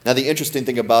 Now, the interesting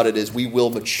thing about it is we will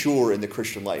mature in the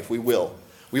Christian life. We will.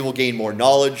 We will gain more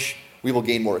knowledge. We will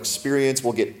gain more experience.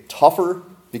 We'll get tougher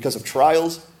because of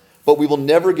trials. But we will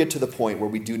never get to the point where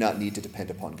we do not need to depend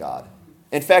upon God.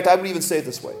 In fact, I would even say it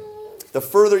this way. The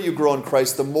further you grow in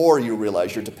Christ, the more you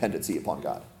realize your dependency upon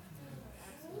God.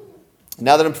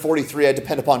 Now that I'm 43, I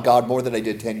depend upon God more than I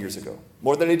did 10 years ago.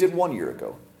 More than I did 1 year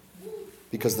ago.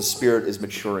 Because the Spirit is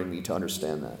maturing me to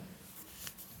understand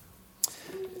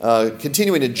that.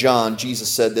 Continuing in John, Jesus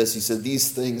said this. He said,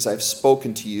 these things I've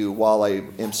spoken to you while I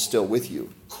am still with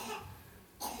you.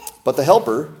 But the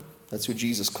Helper, that's who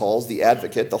Jesus calls, the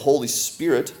Advocate, the Holy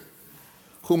Spirit,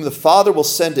 whom the Father will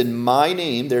send in my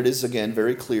name, there it is again,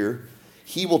 very clear,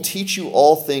 he will teach you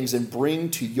all things and bring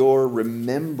to your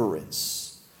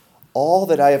remembrance all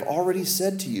that I have already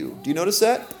said to you. Do you notice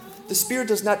that? The Spirit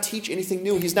does not teach anything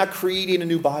new. He's not creating a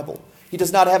new Bible. He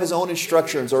does not have his own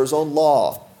instructions or his own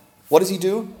law. What does he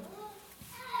do?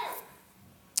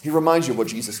 He reminds you of what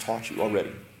Jesus taught you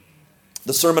already.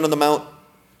 The Sermon on the Mount,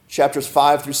 chapters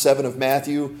 5 through 7 of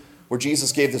Matthew, where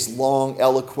Jesus gave this long,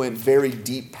 eloquent, very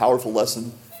deep, powerful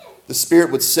lesson, the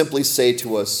Spirit would simply say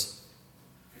to us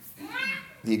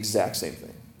the exact same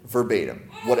thing, verbatim.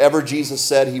 Whatever Jesus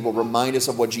said, he will remind us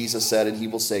of what Jesus said, and he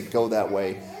will say, go that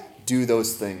way, do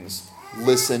those things,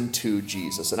 listen to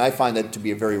Jesus. And I find that to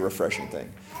be a very refreshing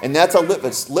thing. And that's a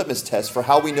litmus test for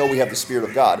how we know we have the Spirit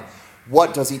of God.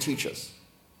 What does he teach us?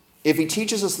 If he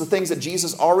teaches us the things that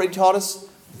Jesus already taught us,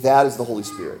 that is the Holy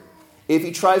Spirit. If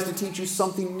he tries to teach you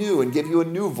something new and give you a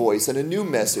new voice and a new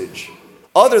message,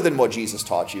 other than what Jesus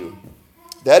taught you,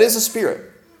 that is a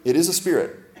spirit. It is a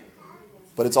spirit.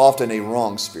 But it's often a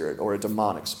wrong spirit or a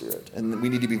demonic spirit. And we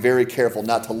need to be very careful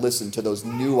not to listen to those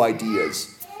new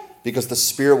ideas because the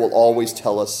Spirit will always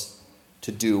tell us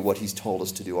to do what he's told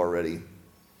us to do already.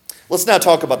 Let's now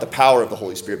talk about the power of the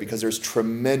Holy Spirit because there's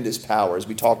tremendous power, as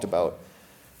we talked about,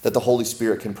 that the Holy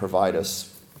Spirit can provide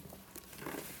us.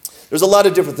 There's a lot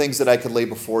of different things that I could lay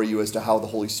before you as to how the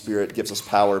Holy Spirit gives us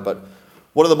power, but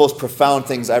one of the most profound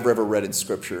things I've ever read in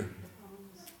Scripture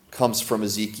comes from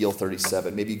Ezekiel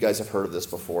 37. Maybe you guys have heard of this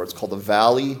before. It's called the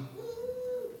Valley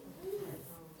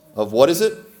of, what is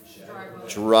it?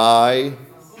 Dry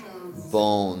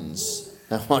bones.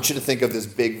 I want you to think of this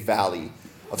big valley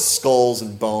of skulls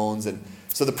and bones. And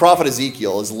so the prophet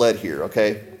Ezekiel is led here,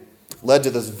 okay? Led to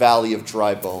this valley of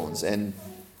dry bones. And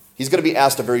he's going to be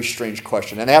asked a very strange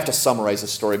question. And I have to summarize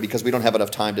this story because we don't have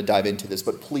enough time to dive into this.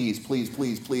 But please, please,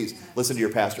 please, please listen to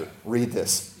your pastor. Read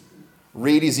this.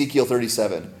 Read Ezekiel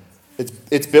 37.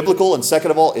 It's biblical, and second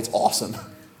of all, it's awesome.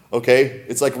 Okay?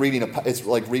 It's like reading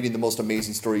the most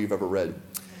amazing story you've ever read.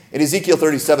 In Ezekiel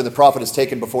 37, the prophet is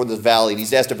taken before the valley, and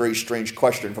he's asked a very strange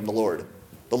question from the Lord.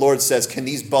 The Lord says, can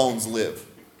these bones live?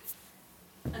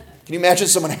 Can Can you imagine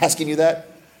someone asking you that?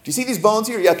 Do you see these bones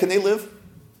here? Yeah, can they live?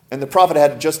 And the prophet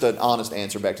had just an honest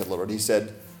answer back to the Lord. He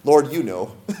said, Lord, you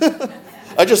know.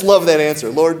 I just love that answer.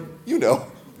 Lord, you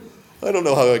know. I don't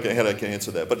know how I can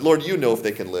answer that, but Lord, you know if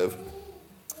they can live.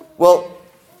 Well,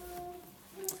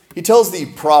 he tells the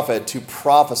prophet to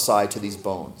prophesy to these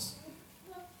bones.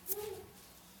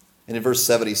 And in verse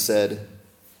 7 he said,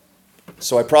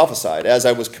 so I prophesied as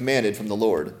I was commanded from the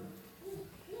Lord.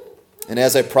 And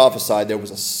as I prophesied, there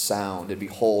was a sound, and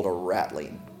behold, a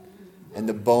rattling. And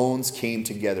the bones came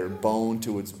together, bone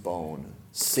to its bone,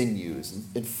 sinews,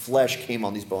 and flesh came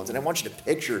on these bones. And I want you to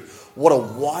picture what a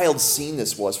wild scene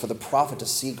this was for the prophet to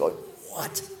see, going,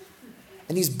 what?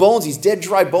 And these bones, these dead,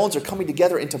 dry bones are coming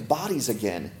together into bodies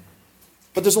again.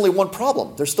 But there's only one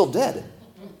problem. They're still dead.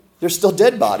 They're still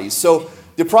dead bodies. So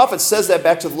the prophet says that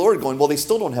back to the Lord, going, well, they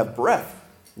still don't have breath,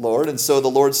 Lord. And so the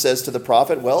Lord says to the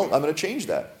prophet, well, I'm going to change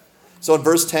that. So in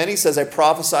verse 10, he says, I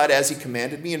prophesied as he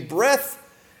commanded me, and breath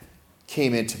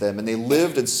came into them, and they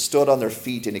lived and stood on their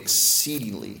feet, an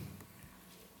exceedingly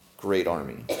great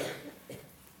army.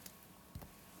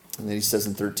 And then he says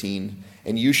in 13,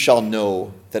 and you shall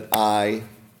know that I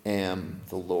am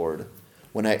the Lord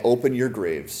when I open your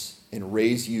graves and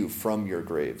raise you from your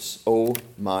graves, O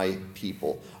my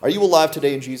people. Are you alive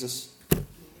today in Jesus?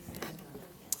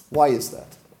 Why is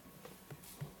that?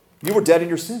 You were dead in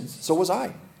your sins. So was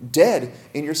I. Dead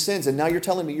in your sins. And now you're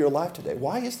telling me you're alive today.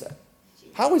 Why is that?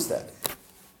 How is that?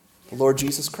 The Lord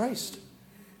Jesus Christ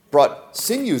brought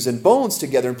sinews and bones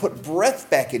together and put breath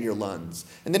back in your lungs.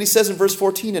 And then he says in verse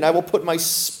 14, and I will put my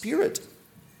spirit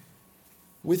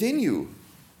within you,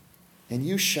 and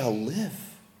you shall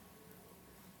live.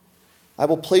 I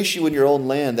will place you in your own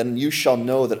land, and you shall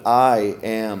know that I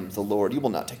am the Lord. You will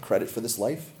not take credit for this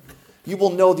life. You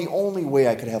will know the only way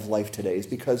I could have life today is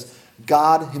because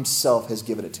God himself has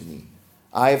given it to me.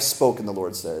 I have spoken, the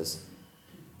Lord says,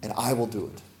 and I will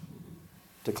do it,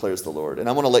 declares the Lord. And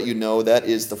I want to let you know that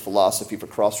is the philosophy for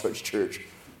Crossroads Church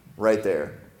right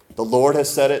there. The Lord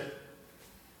has said it,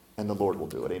 and the Lord will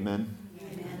do it. Amen?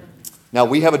 Amen. Now,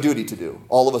 we have a duty to do.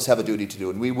 All of us have a duty to do,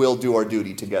 and we will do our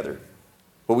duty together.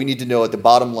 But we need to know at the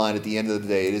bottom line, at the end of the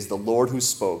day, it is the Lord who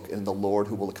spoke and the Lord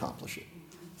who will accomplish it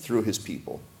through his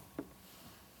people.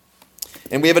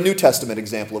 And we have a New Testament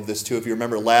example of this too. If you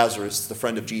remember, Lazarus, the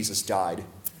friend of Jesus, died.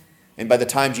 And by the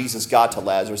time Jesus got to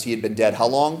Lazarus, he had been dead how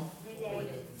long?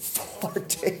 4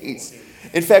 days.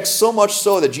 In fact, so much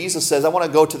so that Jesus says, I want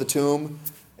to go to the tomb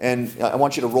and I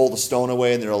want you to roll the stone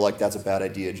away. And they're all like, that's a bad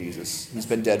idea, Jesus. He's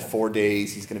been dead 4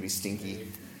 days. He's going to be stinky.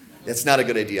 That's not a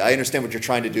good idea. I understand what you're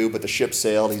trying to do, but the ship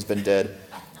sailed. He's been dead.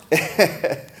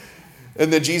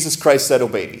 And then Jesus Christ said,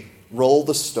 obey me. Roll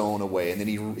the stone away. And then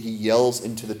he yells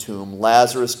into the tomb,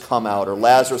 Lazarus, come out, or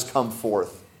Lazarus, come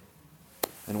forth.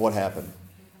 And what happened?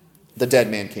 The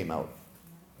dead man came out.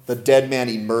 The dead man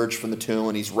emerged from the tomb,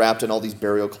 and he's wrapped in all these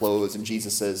burial clothes. And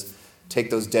Jesus says, take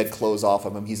those dead clothes off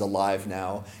of him. He's alive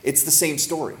now. It's the same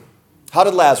story. How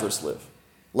did Lazarus live?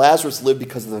 Lazarus lived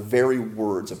because of the very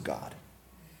words of God.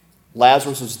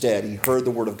 Lazarus was dead. He heard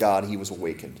the word of God. He was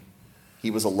awakened.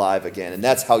 He was alive again. And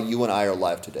that's how you and I are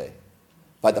alive today.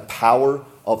 By the power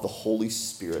of the Holy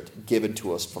Spirit given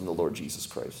to us from the Lord Jesus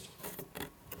Christ.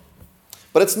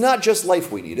 But it's not just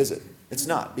life we need, is it? It's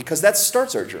not, because that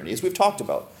starts our journey, as we've talked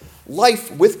about.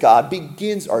 Life with God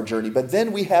begins our journey, but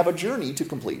then we have a journey to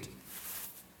complete.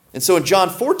 And so in John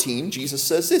 14, Jesus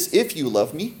says this, if you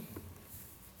love me,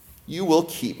 you will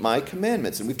keep my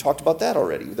commandments. And we've talked about that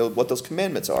already, what those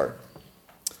commandments are.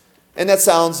 And that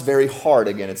sounds very hard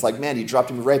again. It's like, man, you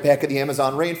dropped me right back in the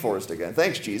Amazon rainforest again.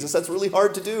 Thanks, Jesus. That's really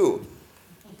hard to do.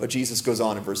 But Jesus goes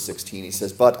on in verse 16. He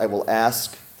says, but I will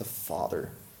ask the Father,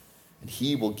 and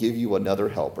he will give you another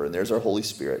helper. And there's our Holy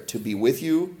Spirit, to be with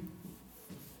you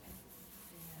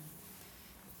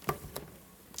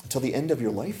until the end of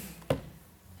your life?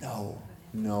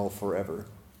 No, forever.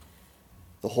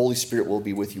 The Holy Spirit will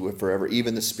be with you forever,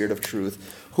 even the Spirit of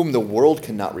truth, whom the world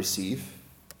cannot receive,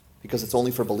 because it's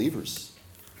only for believers.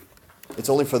 It's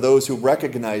only for those who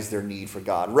recognize their need for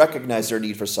God, recognize their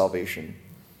need for salvation,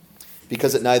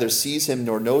 because it neither sees him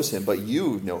nor knows him, but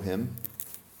you know him,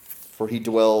 for he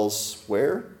dwells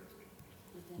where?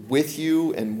 With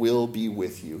you and will be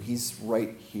with you. He's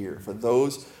right here. For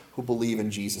those who believe in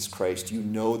Jesus Christ, you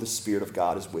know the Spirit of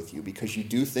God is with you because you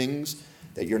do things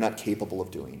that you're not capable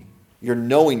of doing. You're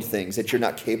knowing things that you're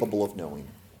not capable of knowing.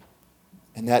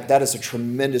 And that is a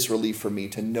tremendous relief for me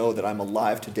to know that I'm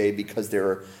alive today because there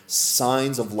are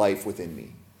signs of life within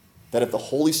me. That if the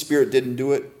Holy Spirit didn't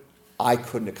do it, I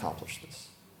couldn't accomplish this.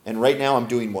 And right now I'm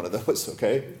doing one of those,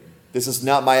 okay? This is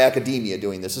not my academia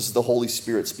doing this. This is the Holy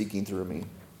Spirit speaking through me.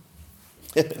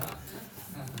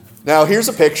 Now, here's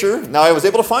a picture. Now, I was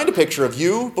able to find a picture of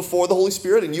you before the Holy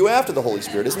Spirit and you after the Holy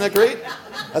Spirit. Isn't that great?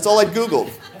 That's all I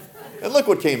Googled. And look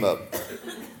what came up.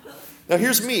 Now,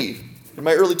 here's me in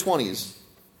my early 20s,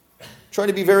 trying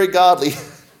to be very godly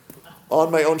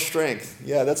on my own strength.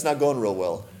 Yeah, that's not going real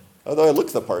well. Although I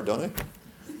looked the part, don't I?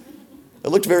 I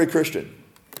looked very Christian.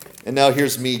 And now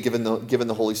here's me given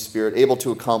the Holy Spirit, able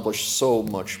to accomplish so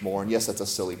much more. And yes, that's a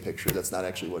silly picture. That's not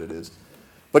actually what it is.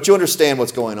 But you understand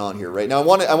what's going on here, right? Now, I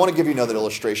want to give you another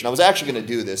illustration. I was actually going to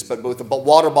do this, but with the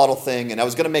water bottle thing, and I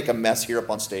was going to make a mess here up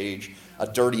on stage, a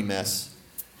dirty mess.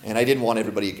 And I didn't want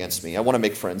everybody against me. I want to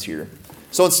make friends here.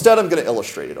 So instead, I'm going to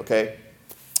illustrate it, okay?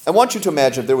 I want you to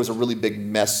imagine if there was a really big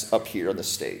mess up here on the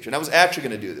stage. And I was actually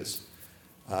going to do this.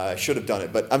 I should have done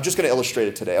it, but I'm just going to illustrate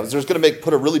it today. I was just going to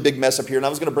put a really big mess up here, and I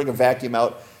was going to bring a vacuum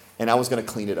out, and I was going to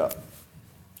clean it up.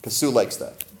 Because Sue likes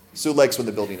that. Sue likes when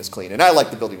the building is clean, and I like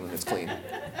the building when it's clean.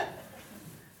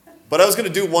 But I was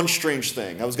going to do one strange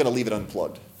thing. I was going to leave it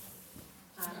unplugged.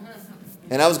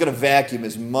 And I was going to vacuum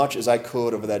as much as I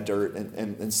could over that dirt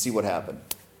and see what happened.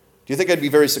 Do you think I'd be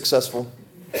very successful?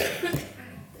 Because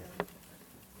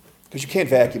you can't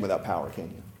vacuum without power, can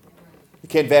you? You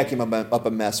can't vacuum up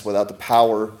a mess without the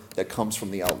power that comes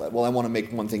from the outlet. Well, I want to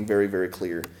make one thing very, very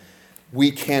clear.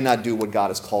 We cannot do what God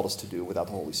has called us to do without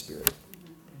the Holy Spirit.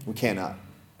 We cannot.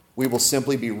 We will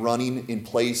simply be running in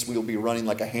place. We will be running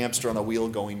like a hamster on a wheel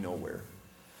going nowhere.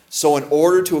 So in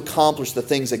order to accomplish the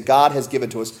things that God has given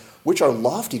to us, which are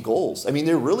lofty goals, I mean,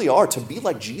 they really are, to be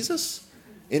like Jesus,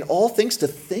 in all things to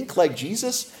think like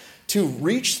Jesus, to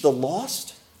reach the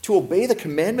lost, to obey the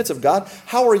commandments of God.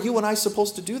 How are you and I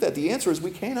supposed to do that? The answer is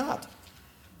we cannot,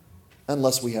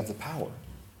 unless we have the power.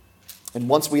 And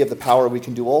once we have the power, we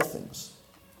can do all things.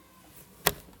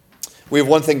 We have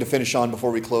one thing to finish on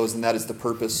before we close, and that is the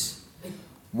purpose.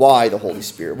 Why the Holy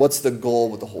Spirit? What's the goal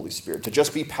with the Holy Spirit? To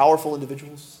just be powerful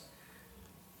individuals?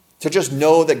 To just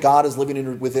know that God is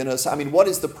living within us? I mean, what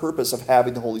is the purpose of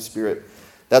having the Holy Spirit?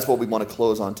 That's what we want to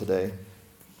close on today.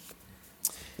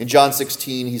 In John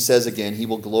 16, he says again, he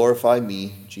will glorify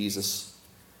me, Jesus,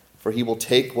 for he will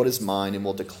take what is mine and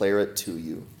will declare it to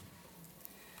you.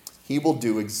 He will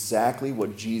do exactly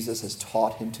what Jesus has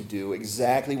taught him to do,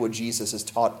 exactly what Jesus has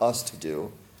taught us to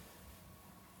do,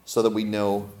 so that we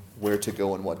know where to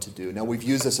go and what to do. Now, we've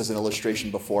used this as an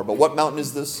illustration before, but what mountain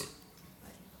is this?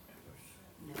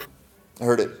 I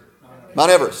heard it. Mount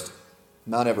Everest.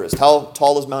 Mount Everest. How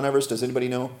tall is Mount Everest? Does anybody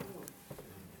know?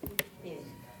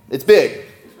 It's big.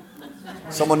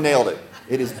 Someone nailed it.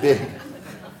 It is big.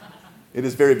 It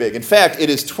is very big. In fact, it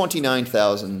is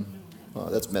 29,000. Oh,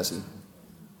 that's messy.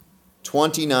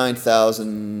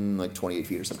 29,000, like 28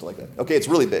 feet or something like that. Okay, it's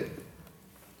really big.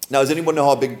 Now, does anyone know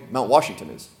how big Mount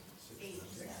Washington is?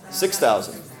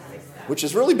 6,000, which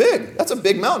is really big. That's a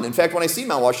big mountain. In fact, when I see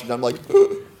Mount Washington, I'm like,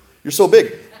 you're so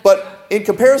big. But in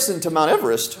comparison to Mount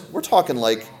Everest, we're talking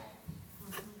like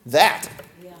that.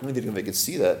 I don't even think I can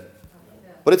see that.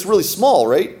 But it's really small,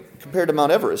 right, compared to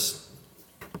Mount Everest.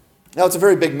 Now, it's a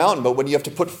very big mountain, but when you have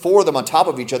to put four of them on top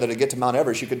of each other to get to Mount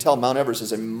Everest, you can tell Mount Everest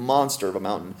is a monster of a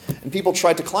mountain. And people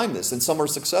tried to climb this, and some are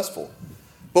successful.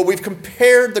 But we've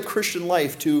compared the Christian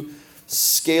life to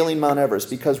scaling Mount Everest,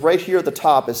 because right here at the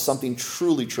top is something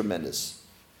truly tremendous.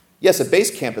 Yes, a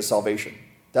base camp is salvation.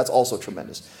 That's also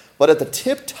tremendous. But at the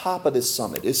tip top of this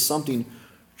summit is something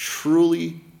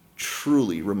truly,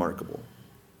 truly remarkable.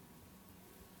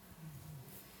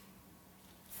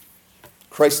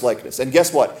 Christ-likeness. And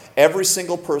guess what? Every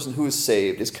single person who is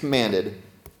saved is commanded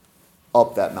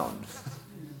up that mountain.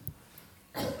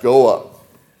 Go up.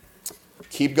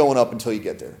 Keep going up until you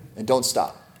get there. And don't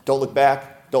stop. Don't look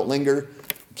back. Don't linger.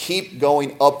 Keep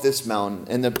going up this mountain.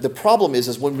 And the problem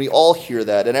is when we all hear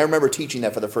that, and I remember teaching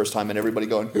that for the first time and everybody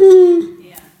going,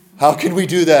 yeah. How can we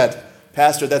do that?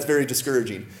 Pastor, that's very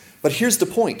discouraging. But here's the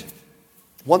point.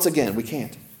 Once again, we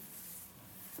can't.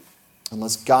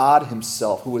 Unless God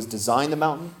himself, who has designed the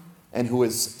mountain and who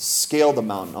has scaled the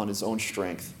mountain on his own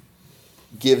strength,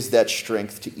 gives that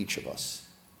strength to each of us.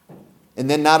 And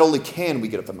then not only can we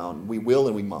get up the mountain, we will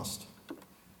and we must.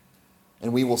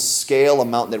 And we will scale a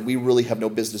mountain that we really have no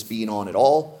business being on at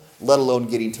all, let alone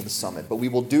getting to the summit. But we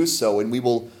will do so, and we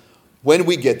will, when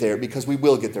we get there, because we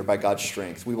will get there by God's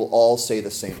strength, we will all say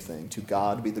the same thing. To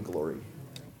God be the glory.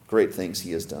 Great things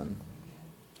he has done.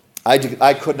 I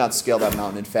could not scale that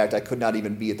mountain. In fact, I could not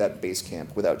even be at that base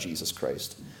camp without Jesus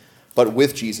Christ. But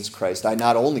with Jesus Christ, I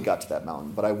not only got to that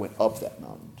mountain, but I went up that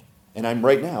mountain. And I'm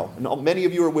right now, and many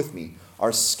of you are with me,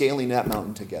 are scaling that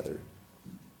mountain together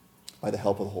by the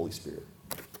help of the Holy Spirit.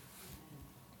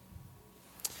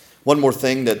 One more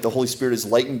thing that the Holy Spirit is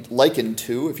likened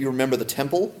to, if you remember the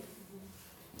temple,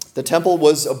 The temple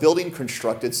was a building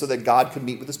constructed so that God could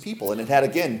meet with his people. And it had,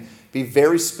 again, be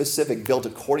very specific, built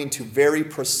according to very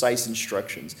precise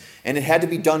instructions. And it had to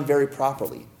be done very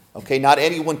properly. Okay, not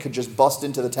anyone could just bust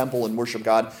into the temple and worship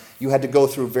God. You had to go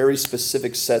through very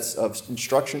specific sets of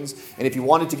instructions. And if you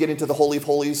wanted to get into the Holy of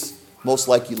Holies, most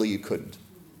likely you couldn't,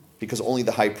 because only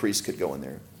the high priest could go in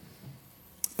there.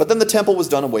 But then the temple was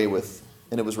done away with,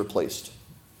 and it was replaced.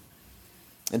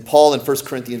 And Paul in 1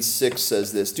 Corinthians 6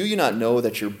 says this, "Do you not know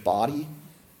that your body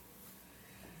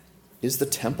is the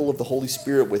temple of the Holy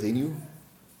Spirit within you,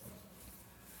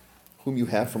 whom you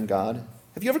have from God?"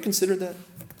 Have you ever considered that?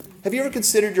 Have you ever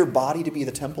considered your body to be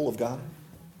the temple of God?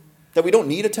 That we don't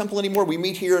need a temple anymore? We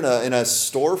meet here in a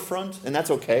storefront, and that's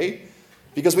okay,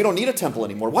 because we don't need a temple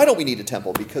anymore. Why don't we need a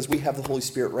temple? Because we have the Holy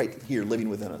Spirit right here living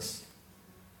within us.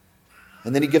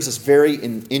 And then he gives us very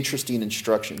interesting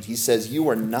instructions. He says, "You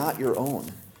are not your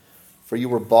own, for you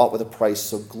were bought with a price.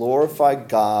 So glorify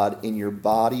God in your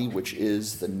body, which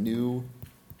is the new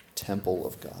temple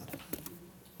of God."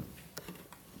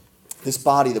 This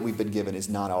body that we've been given is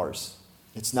not ours.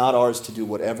 It's not ours to do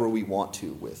whatever we want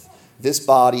to with. This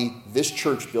body, this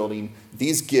church building,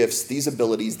 these gifts, these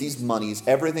abilities, these monies,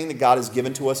 everything that God has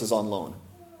given to us is on loan.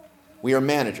 We are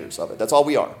managers of it. That's all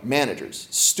we are. Managers,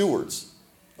 stewards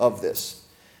of this.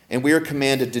 And we are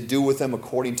commanded to do with them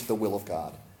according to the will of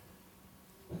God.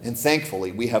 And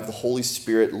thankfully, we have the Holy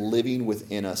Spirit living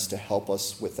within us to help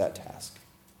us with that task.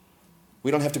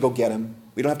 We don't have to go get him.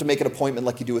 We don't have to make an appointment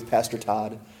like you do with Pastor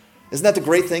Todd. Isn't that the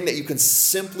great thing, that you can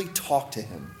simply talk to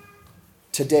him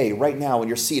today, right now, in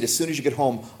your seat, as soon as you get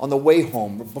home, on the way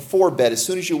home, before bed, as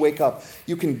soon as you wake up,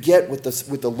 you can get with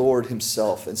the Lord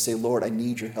himself and say, "Lord, I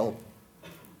need your help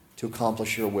to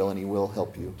accomplish your will," and he will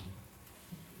help you.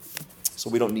 So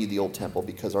we don't need the old temple,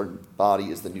 because our body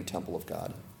is the new temple of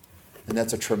God. And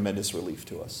that's a tremendous relief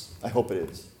to us. I hope it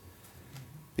is.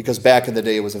 Because back in the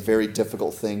day, it was a very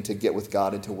difficult thing to get with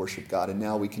God and to worship God. And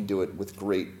now we can do it with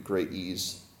great, great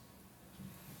ease.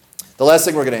 The last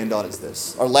thing we're going to end on is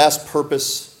this. Our last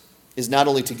purpose is not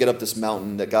only to get up this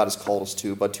mountain that God has called us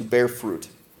to, but to bear fruit.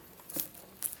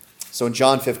 So in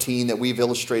John 15 that we've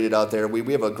illustrated out there,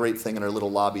 we have a great thing in our little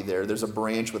lobby there. There's a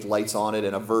branch with lights on it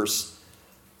and a verse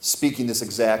speaking this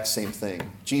exact same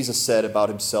thing. Jesus said about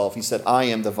himself, he said, "I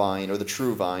am the vine," or the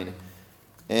true vine,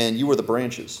 "and you are the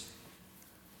branches.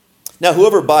 Now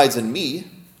whoever abides in me,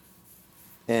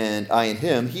 and I in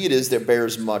him, he it is that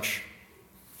bears much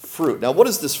fruit." Now what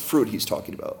is this fruit he's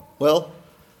talking about? Well,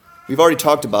 we've already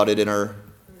talked about it in our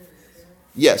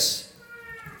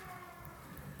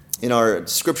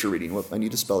scripture reading. I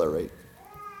need to spell that right.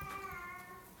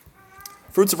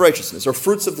 Fruits of righteousness, or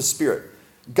fruits of the Spirit.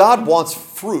 God wants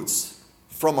fruits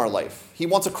from our life. He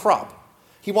wants a crop.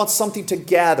 He wants something to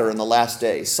gather in the last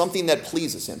day, something that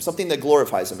pleases him, something that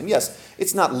glorifies him. And yes,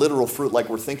 it's not literal fruit like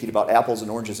we're thinking about apples and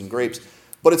oranges and grapes,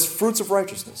 but it's fruits of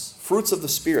righteousness, fruits of the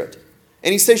Spirit.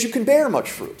 And he says you can bear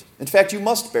much fruit. In fact, you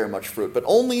must bear much fruit, but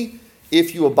only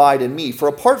if you abide in me. For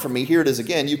apart from me, here it is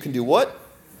again, you can do what?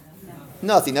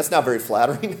 Nothing. That's not very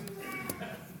flattering.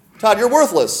 Todd, you're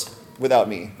worthless without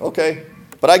me. Okay.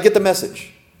 But I get the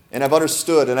message. And I've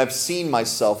understood and I've seen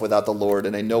myself without the Lord,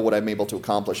 and I know what I'm able to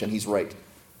accomplish, and he's right.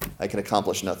 I can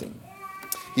accomplish nothing.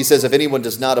 He says, if anyone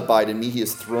does not abide in me, he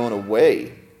is thrown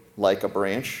away like a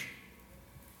branch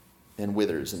and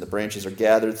withers. And the branches are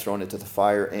gathered, thrown into the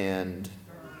fire, and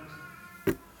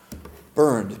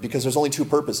burned. Because there's only two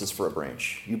purposes for a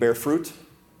branch. You bear fruit,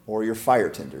 or you're fire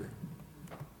tender.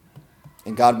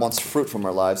 And God wants fruit from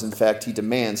our lives. In fact, he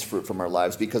demands fruit from our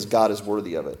lives because God is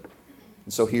worthy of it.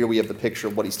 And so here we have the picture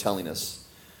of what he's telling us.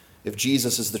 If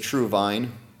Jesus is the true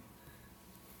vine,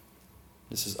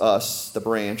 this is us, the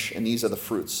branch, and these are the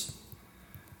fruits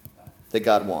that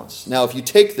God wants. Now, if you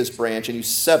take this branch and you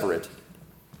sever it,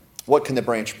 what can the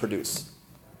branch produce?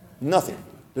 Nothing.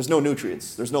 There's no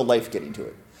nutrients. There's no life getting to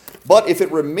it. But if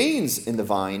it remains in the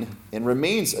vine and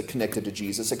remains connected to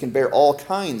Jesus, it can bear all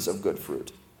kinds of good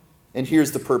fruit. And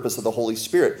here's the purpose of the Holy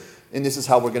Spirit. And this is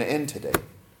how we're going to end today.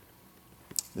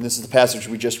 And this is the passage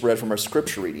we just read from our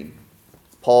scripture reading.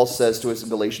 Paul says to us in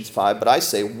Galatians 5, "But I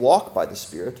say, walk by the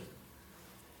Spirit,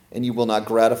 and you will not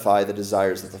gratify the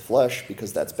desires of the flesh,"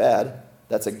 because that's bad.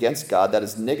 That's against God. That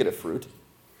is negative fruit.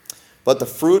 "But the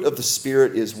fruit of the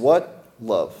Spirit is" what?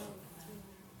 Love,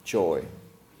 joy,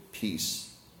 peace,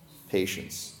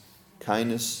 patience,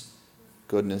 kindness,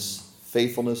 goodness,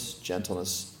 faithfulness,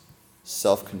 gentleness,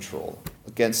 self-control.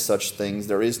 Against such things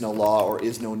there is no law, or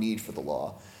is no need for the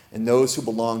law. And those who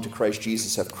belong to Christ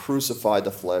Jesus have crucified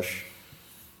the flesh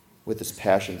with its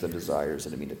passions and desires.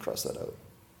 And I mean to cross that out.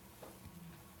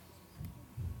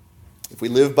 If we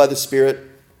live by the Spirit,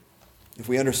 If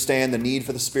we understand the need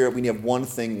for the Spirit, we have one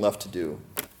thing left to do.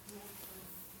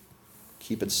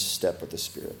 Keep in step with the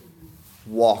Spirit.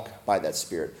 Walk by that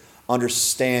Spirit.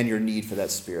 Understand your need for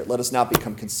that Spirit. Let us not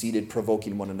become conceited,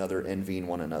 provoking one another, envying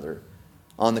one another.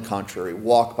 On the contrary,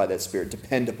 walk by that Spirit.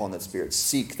 Depend upon that Spirit.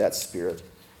 Seek that Spirit.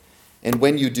 And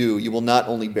when you do, you will not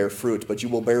only bear fruit, but you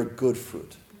will bear good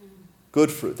fruit.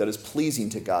 Good fruit that is pleasing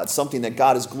to God, something that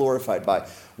God is glorified by.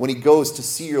 When he goes to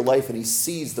see your life and he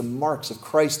sees the marks of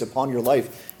Christ upon your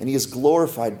life, and he is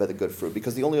glorified by the good fruit,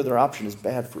 because the only other option is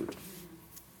bad fruit.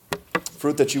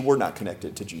 Fruit that you were not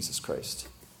connected to Jesus Christ.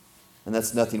 And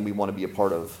that's nothing we want to be a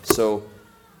part of. So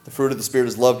the fruit of the Spirit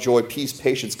is love, joy, peace,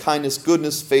 patience, kindness,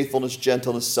 goodness, faithfulness,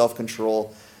 gentleness,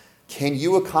 self-control. Can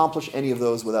you accomplish any of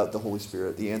those without the Holy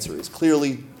Spirit? The answer is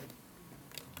clearly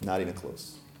not even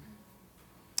close.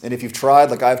 And if you've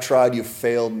tried, like I've tried, you've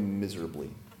failed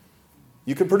miserably.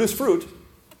 You can produce fruit,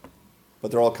 but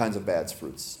there are all kinds of bad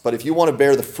fruits. But if you want to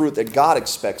bear the fruit that God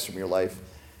expects from your life,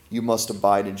 you must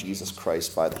abide in Jesus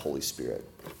Christ by the Holy Spirit.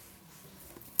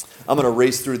 I'm going to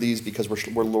race through these because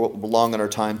we're long on our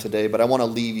time today, but I want to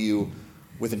leave you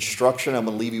with instruction. I'm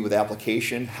going to leave you with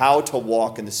application, how to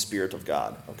walk in the Spirit of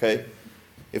God, okay?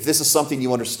 If this is something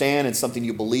you understand and something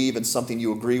you believe and something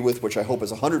you agree with, which I hope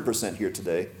is 100% here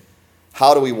today,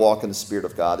 how do we walk in the Spirit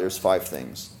of God? There's 5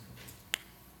 things.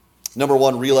 Number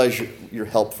 1, realize your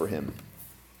help for him.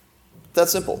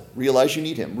 That's simple. Realize you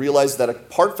need him. Realize that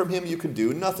apart from him, you can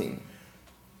do nothing.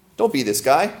 Don't be this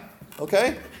guy,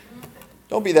 okay?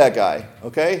 Don't be that guy,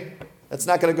 okay? That's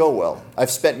not going to go well.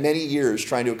 I've spent many years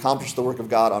trying to accomplish the work of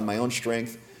God on my own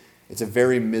strength. It's a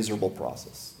very miserable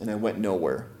process, and I went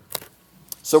nowhere.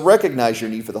 So recognize your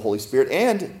need for the Holy Spirit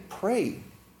and pray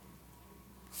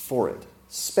for it.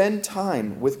 Spend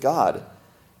time with God.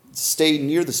 Stay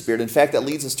near the Spirit. In fact, that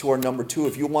leads us to our number 2.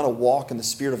 If you want to walk in the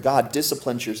Spirit of God,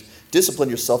 discipline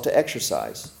yourself to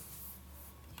exercise.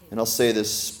 And I'll say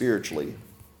this spiritually.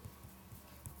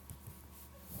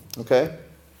 Okay?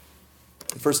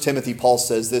 In 1 Timothy, Paul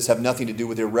says this, have nothing to do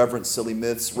with irreverent, silly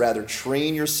myths. Rather,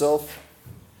 train yourself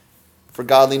for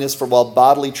godliness. For while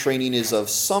bodily training is of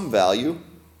some value,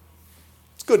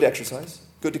 it's good to exercise.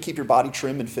 Good to keep your body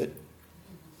trim and fit.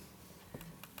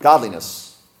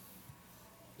 Godliness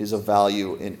is of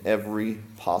value in every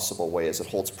possible way, as it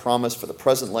holds promise for the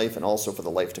present life and also for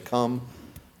the life to come.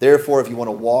 Therefore, if you want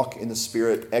to walk in the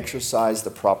Spirit, exercise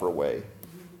the proper way.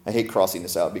 I hate crossing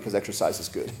this out because exercise is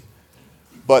good.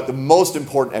 But the most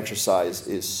important exercise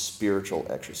is spiritual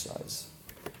exercise.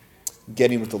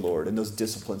 Getting with the Lord and those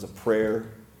disciplines of prayer,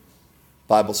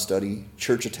 Bible study,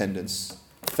 church attendance,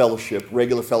 fellowship,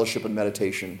 regular fellowship and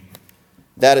meditation.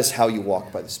 That is how you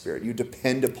walk by the Spirit. You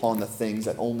depend upon the things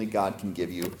that only God can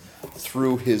give you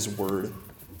through his word.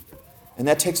 And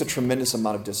that takes a tremendous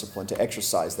amount of discipline to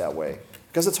exercise that way.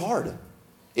 Because it's hard.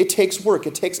 It takes work.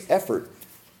 It takes effort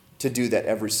to do that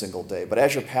every single day. But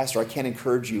as your pastor, I can't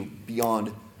encourage you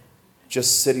beyond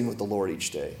just sitting with the Lord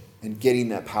each day and getting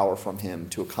that power from him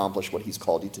to accomplish what he's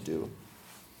called you to do.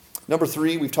 Number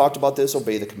 3, we've talked about this,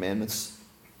 obey the commandments.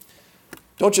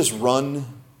 Don't just run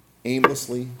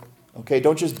aimlessly. Okay,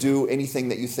 don't just do anything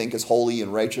that you think is holy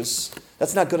and righteous.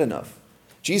 That's not good enough.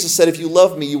 Jesus said, if you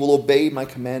love me, you will obey my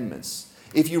commandments.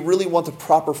 If you really want the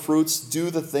proper fruits, do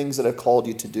the things that I've called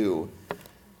you to do.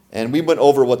 And we went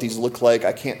over what these look like.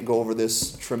 I can't go over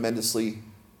this tremendously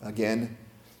again.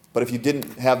 But if you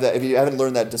didn't have that, if you haven't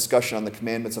learned that discussion on the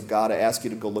commandments of God, I ask you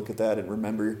to go look at that and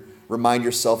remind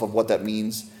yourself of what that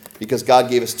means. Because God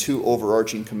gave us 2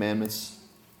 overarching commandments.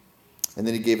 And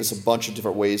then he gave us a bunch of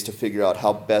different ways to figure out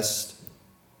how best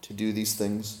to do these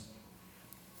things.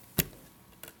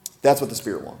 That's what the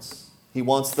Spirit wants. He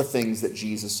wants the things that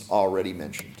Jesus already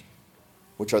mentioned,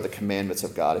 which are the commandments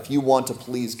of God. If you want to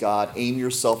please God, aim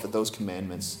yourself at those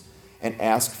commandments and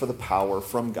ask for the power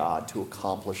from God to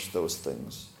accomplish those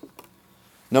things.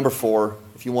 Number 4,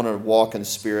 if you want to walk in the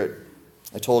Spirit,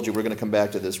 I told you we're going to come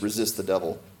back to this, resist the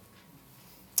devil.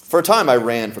 For a time, I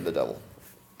ran from the devil.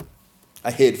 I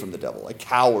hid from the devil. I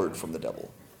cowered from the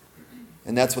devil.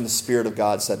 And that's when the Spirit of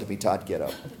God said to me, Todd, get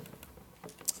up.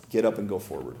 Get up and go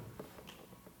forward.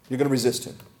 You're going to resist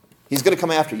him. He's going to come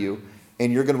after you,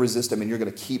 and you're going to resist him, and you're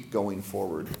going to keep going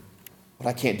forward. But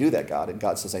I can't do that, God. And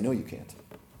God says, I know you can't.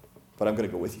 But I'm going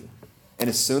to go with you. And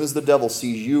as soon as the devil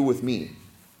sees you with me,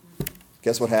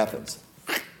 guess what happens?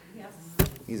 Yes.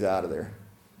 He's out of there.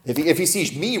 If he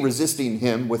sees me resisting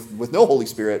him with no Holy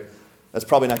Spirit, that's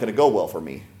probably not going to go well for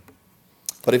me.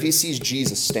 But if he sees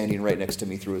Jesus standing right next to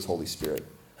me through his Holy Spirit,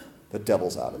 the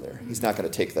devil's out of there. He's not going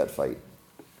to take that fight.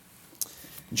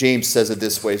 James says it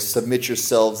this way, submit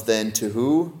yourselves then to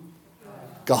who?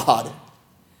 God.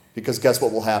 Because guess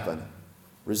what will happen?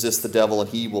 Resist the devil and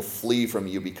he will flee from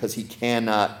you because he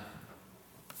cannot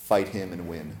fight him and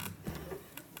win.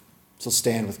 So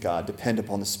stand with God, depend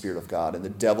upon the Spirit of God, and the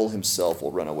devil himself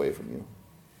will run away from you.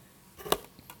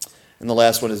 And the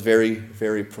last one is very,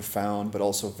 very profound, but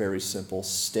also very simple.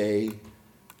 Stay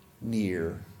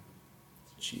near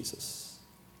Jesus.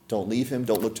 Don't leave him.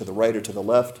 Don't look to the right or to the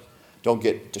left. Don't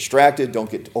get distracted. Don't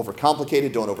get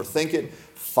overcomplicated. Don't overthink it.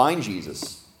 Find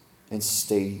Jesus and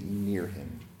stay near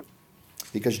him.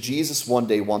 Because Jesus one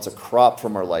day wants a crop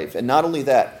from our life. And not only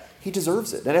that, he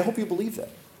deserves it. And I hope you believe that.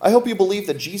 I hope you believe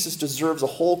that Jesus deserves a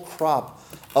whole crop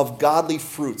of godly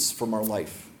fruits from our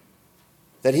life.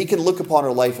 That he can look upon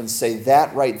our life and say,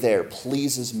 that right there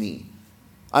pleases me.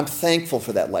 I'm thankful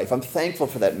for that life. I'm thankful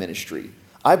for that ministry.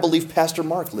 I believe Pastor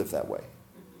Mark lived that way.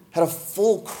 Had a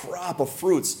full crop of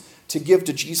fruits to give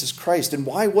to Jesus Christ. And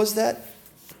why was that?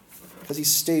 Because he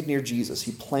stayed near Jesus.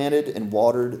 He planted and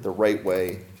watered the right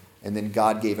way, and then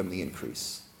God gave him the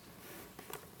increase.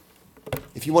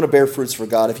 If you want to bear fruits for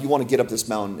God, if you want to get up this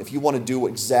mountain, if you want to do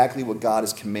exactly what God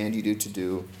has commanded you to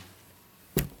do,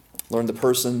 learn the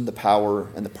person, the power,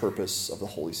 and the purpose of the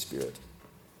Holy Spirit.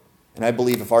 And I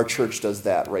believe if our church does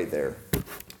that right there,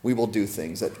 we will do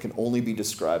things that can only be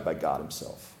described by God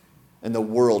himself. And the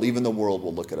world, even the world,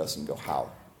 will look at us and go,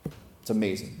 how? It's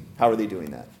amazing. How are they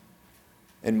doing that?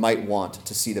 And might want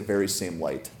to see the very same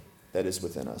light that is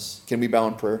within us. Can we bow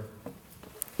in prayer?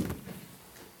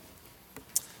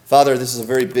 Father, this is a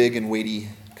very big and weighty,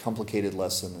 complicated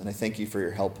lesson, and I thank you for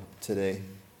your help today,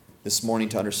 this morning,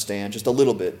 to understand just a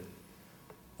little bit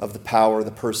of the power,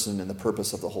 the person, and the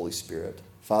purpose of the Holy Spirit.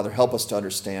 Father, help us to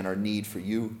understand our need for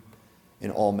you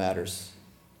in all matters.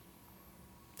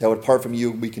 That apart from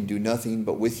you, we can do nothing,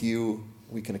 but with you,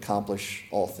 we can accomplish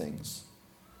all things.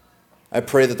 I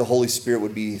pray that the Holy Spirit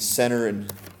would be center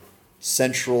and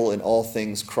central in all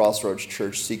things Crossroads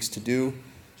Church seeks to do,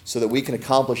 so that we can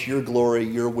accomplish your glory,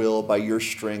 your will, by your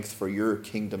strength, for your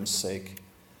kingdom's sake.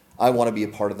 I want to be a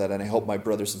part of that, and I hope my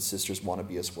brothers and sisters want to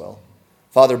be as well.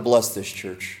 Father, bless this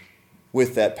church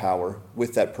with that power,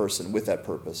 with that person, with that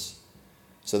purpose,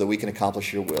 so that we can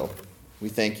accomplish your will. We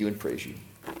thank you and praise you.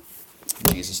 In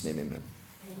Jesus' name, amen.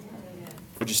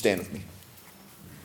 Would you stand with me?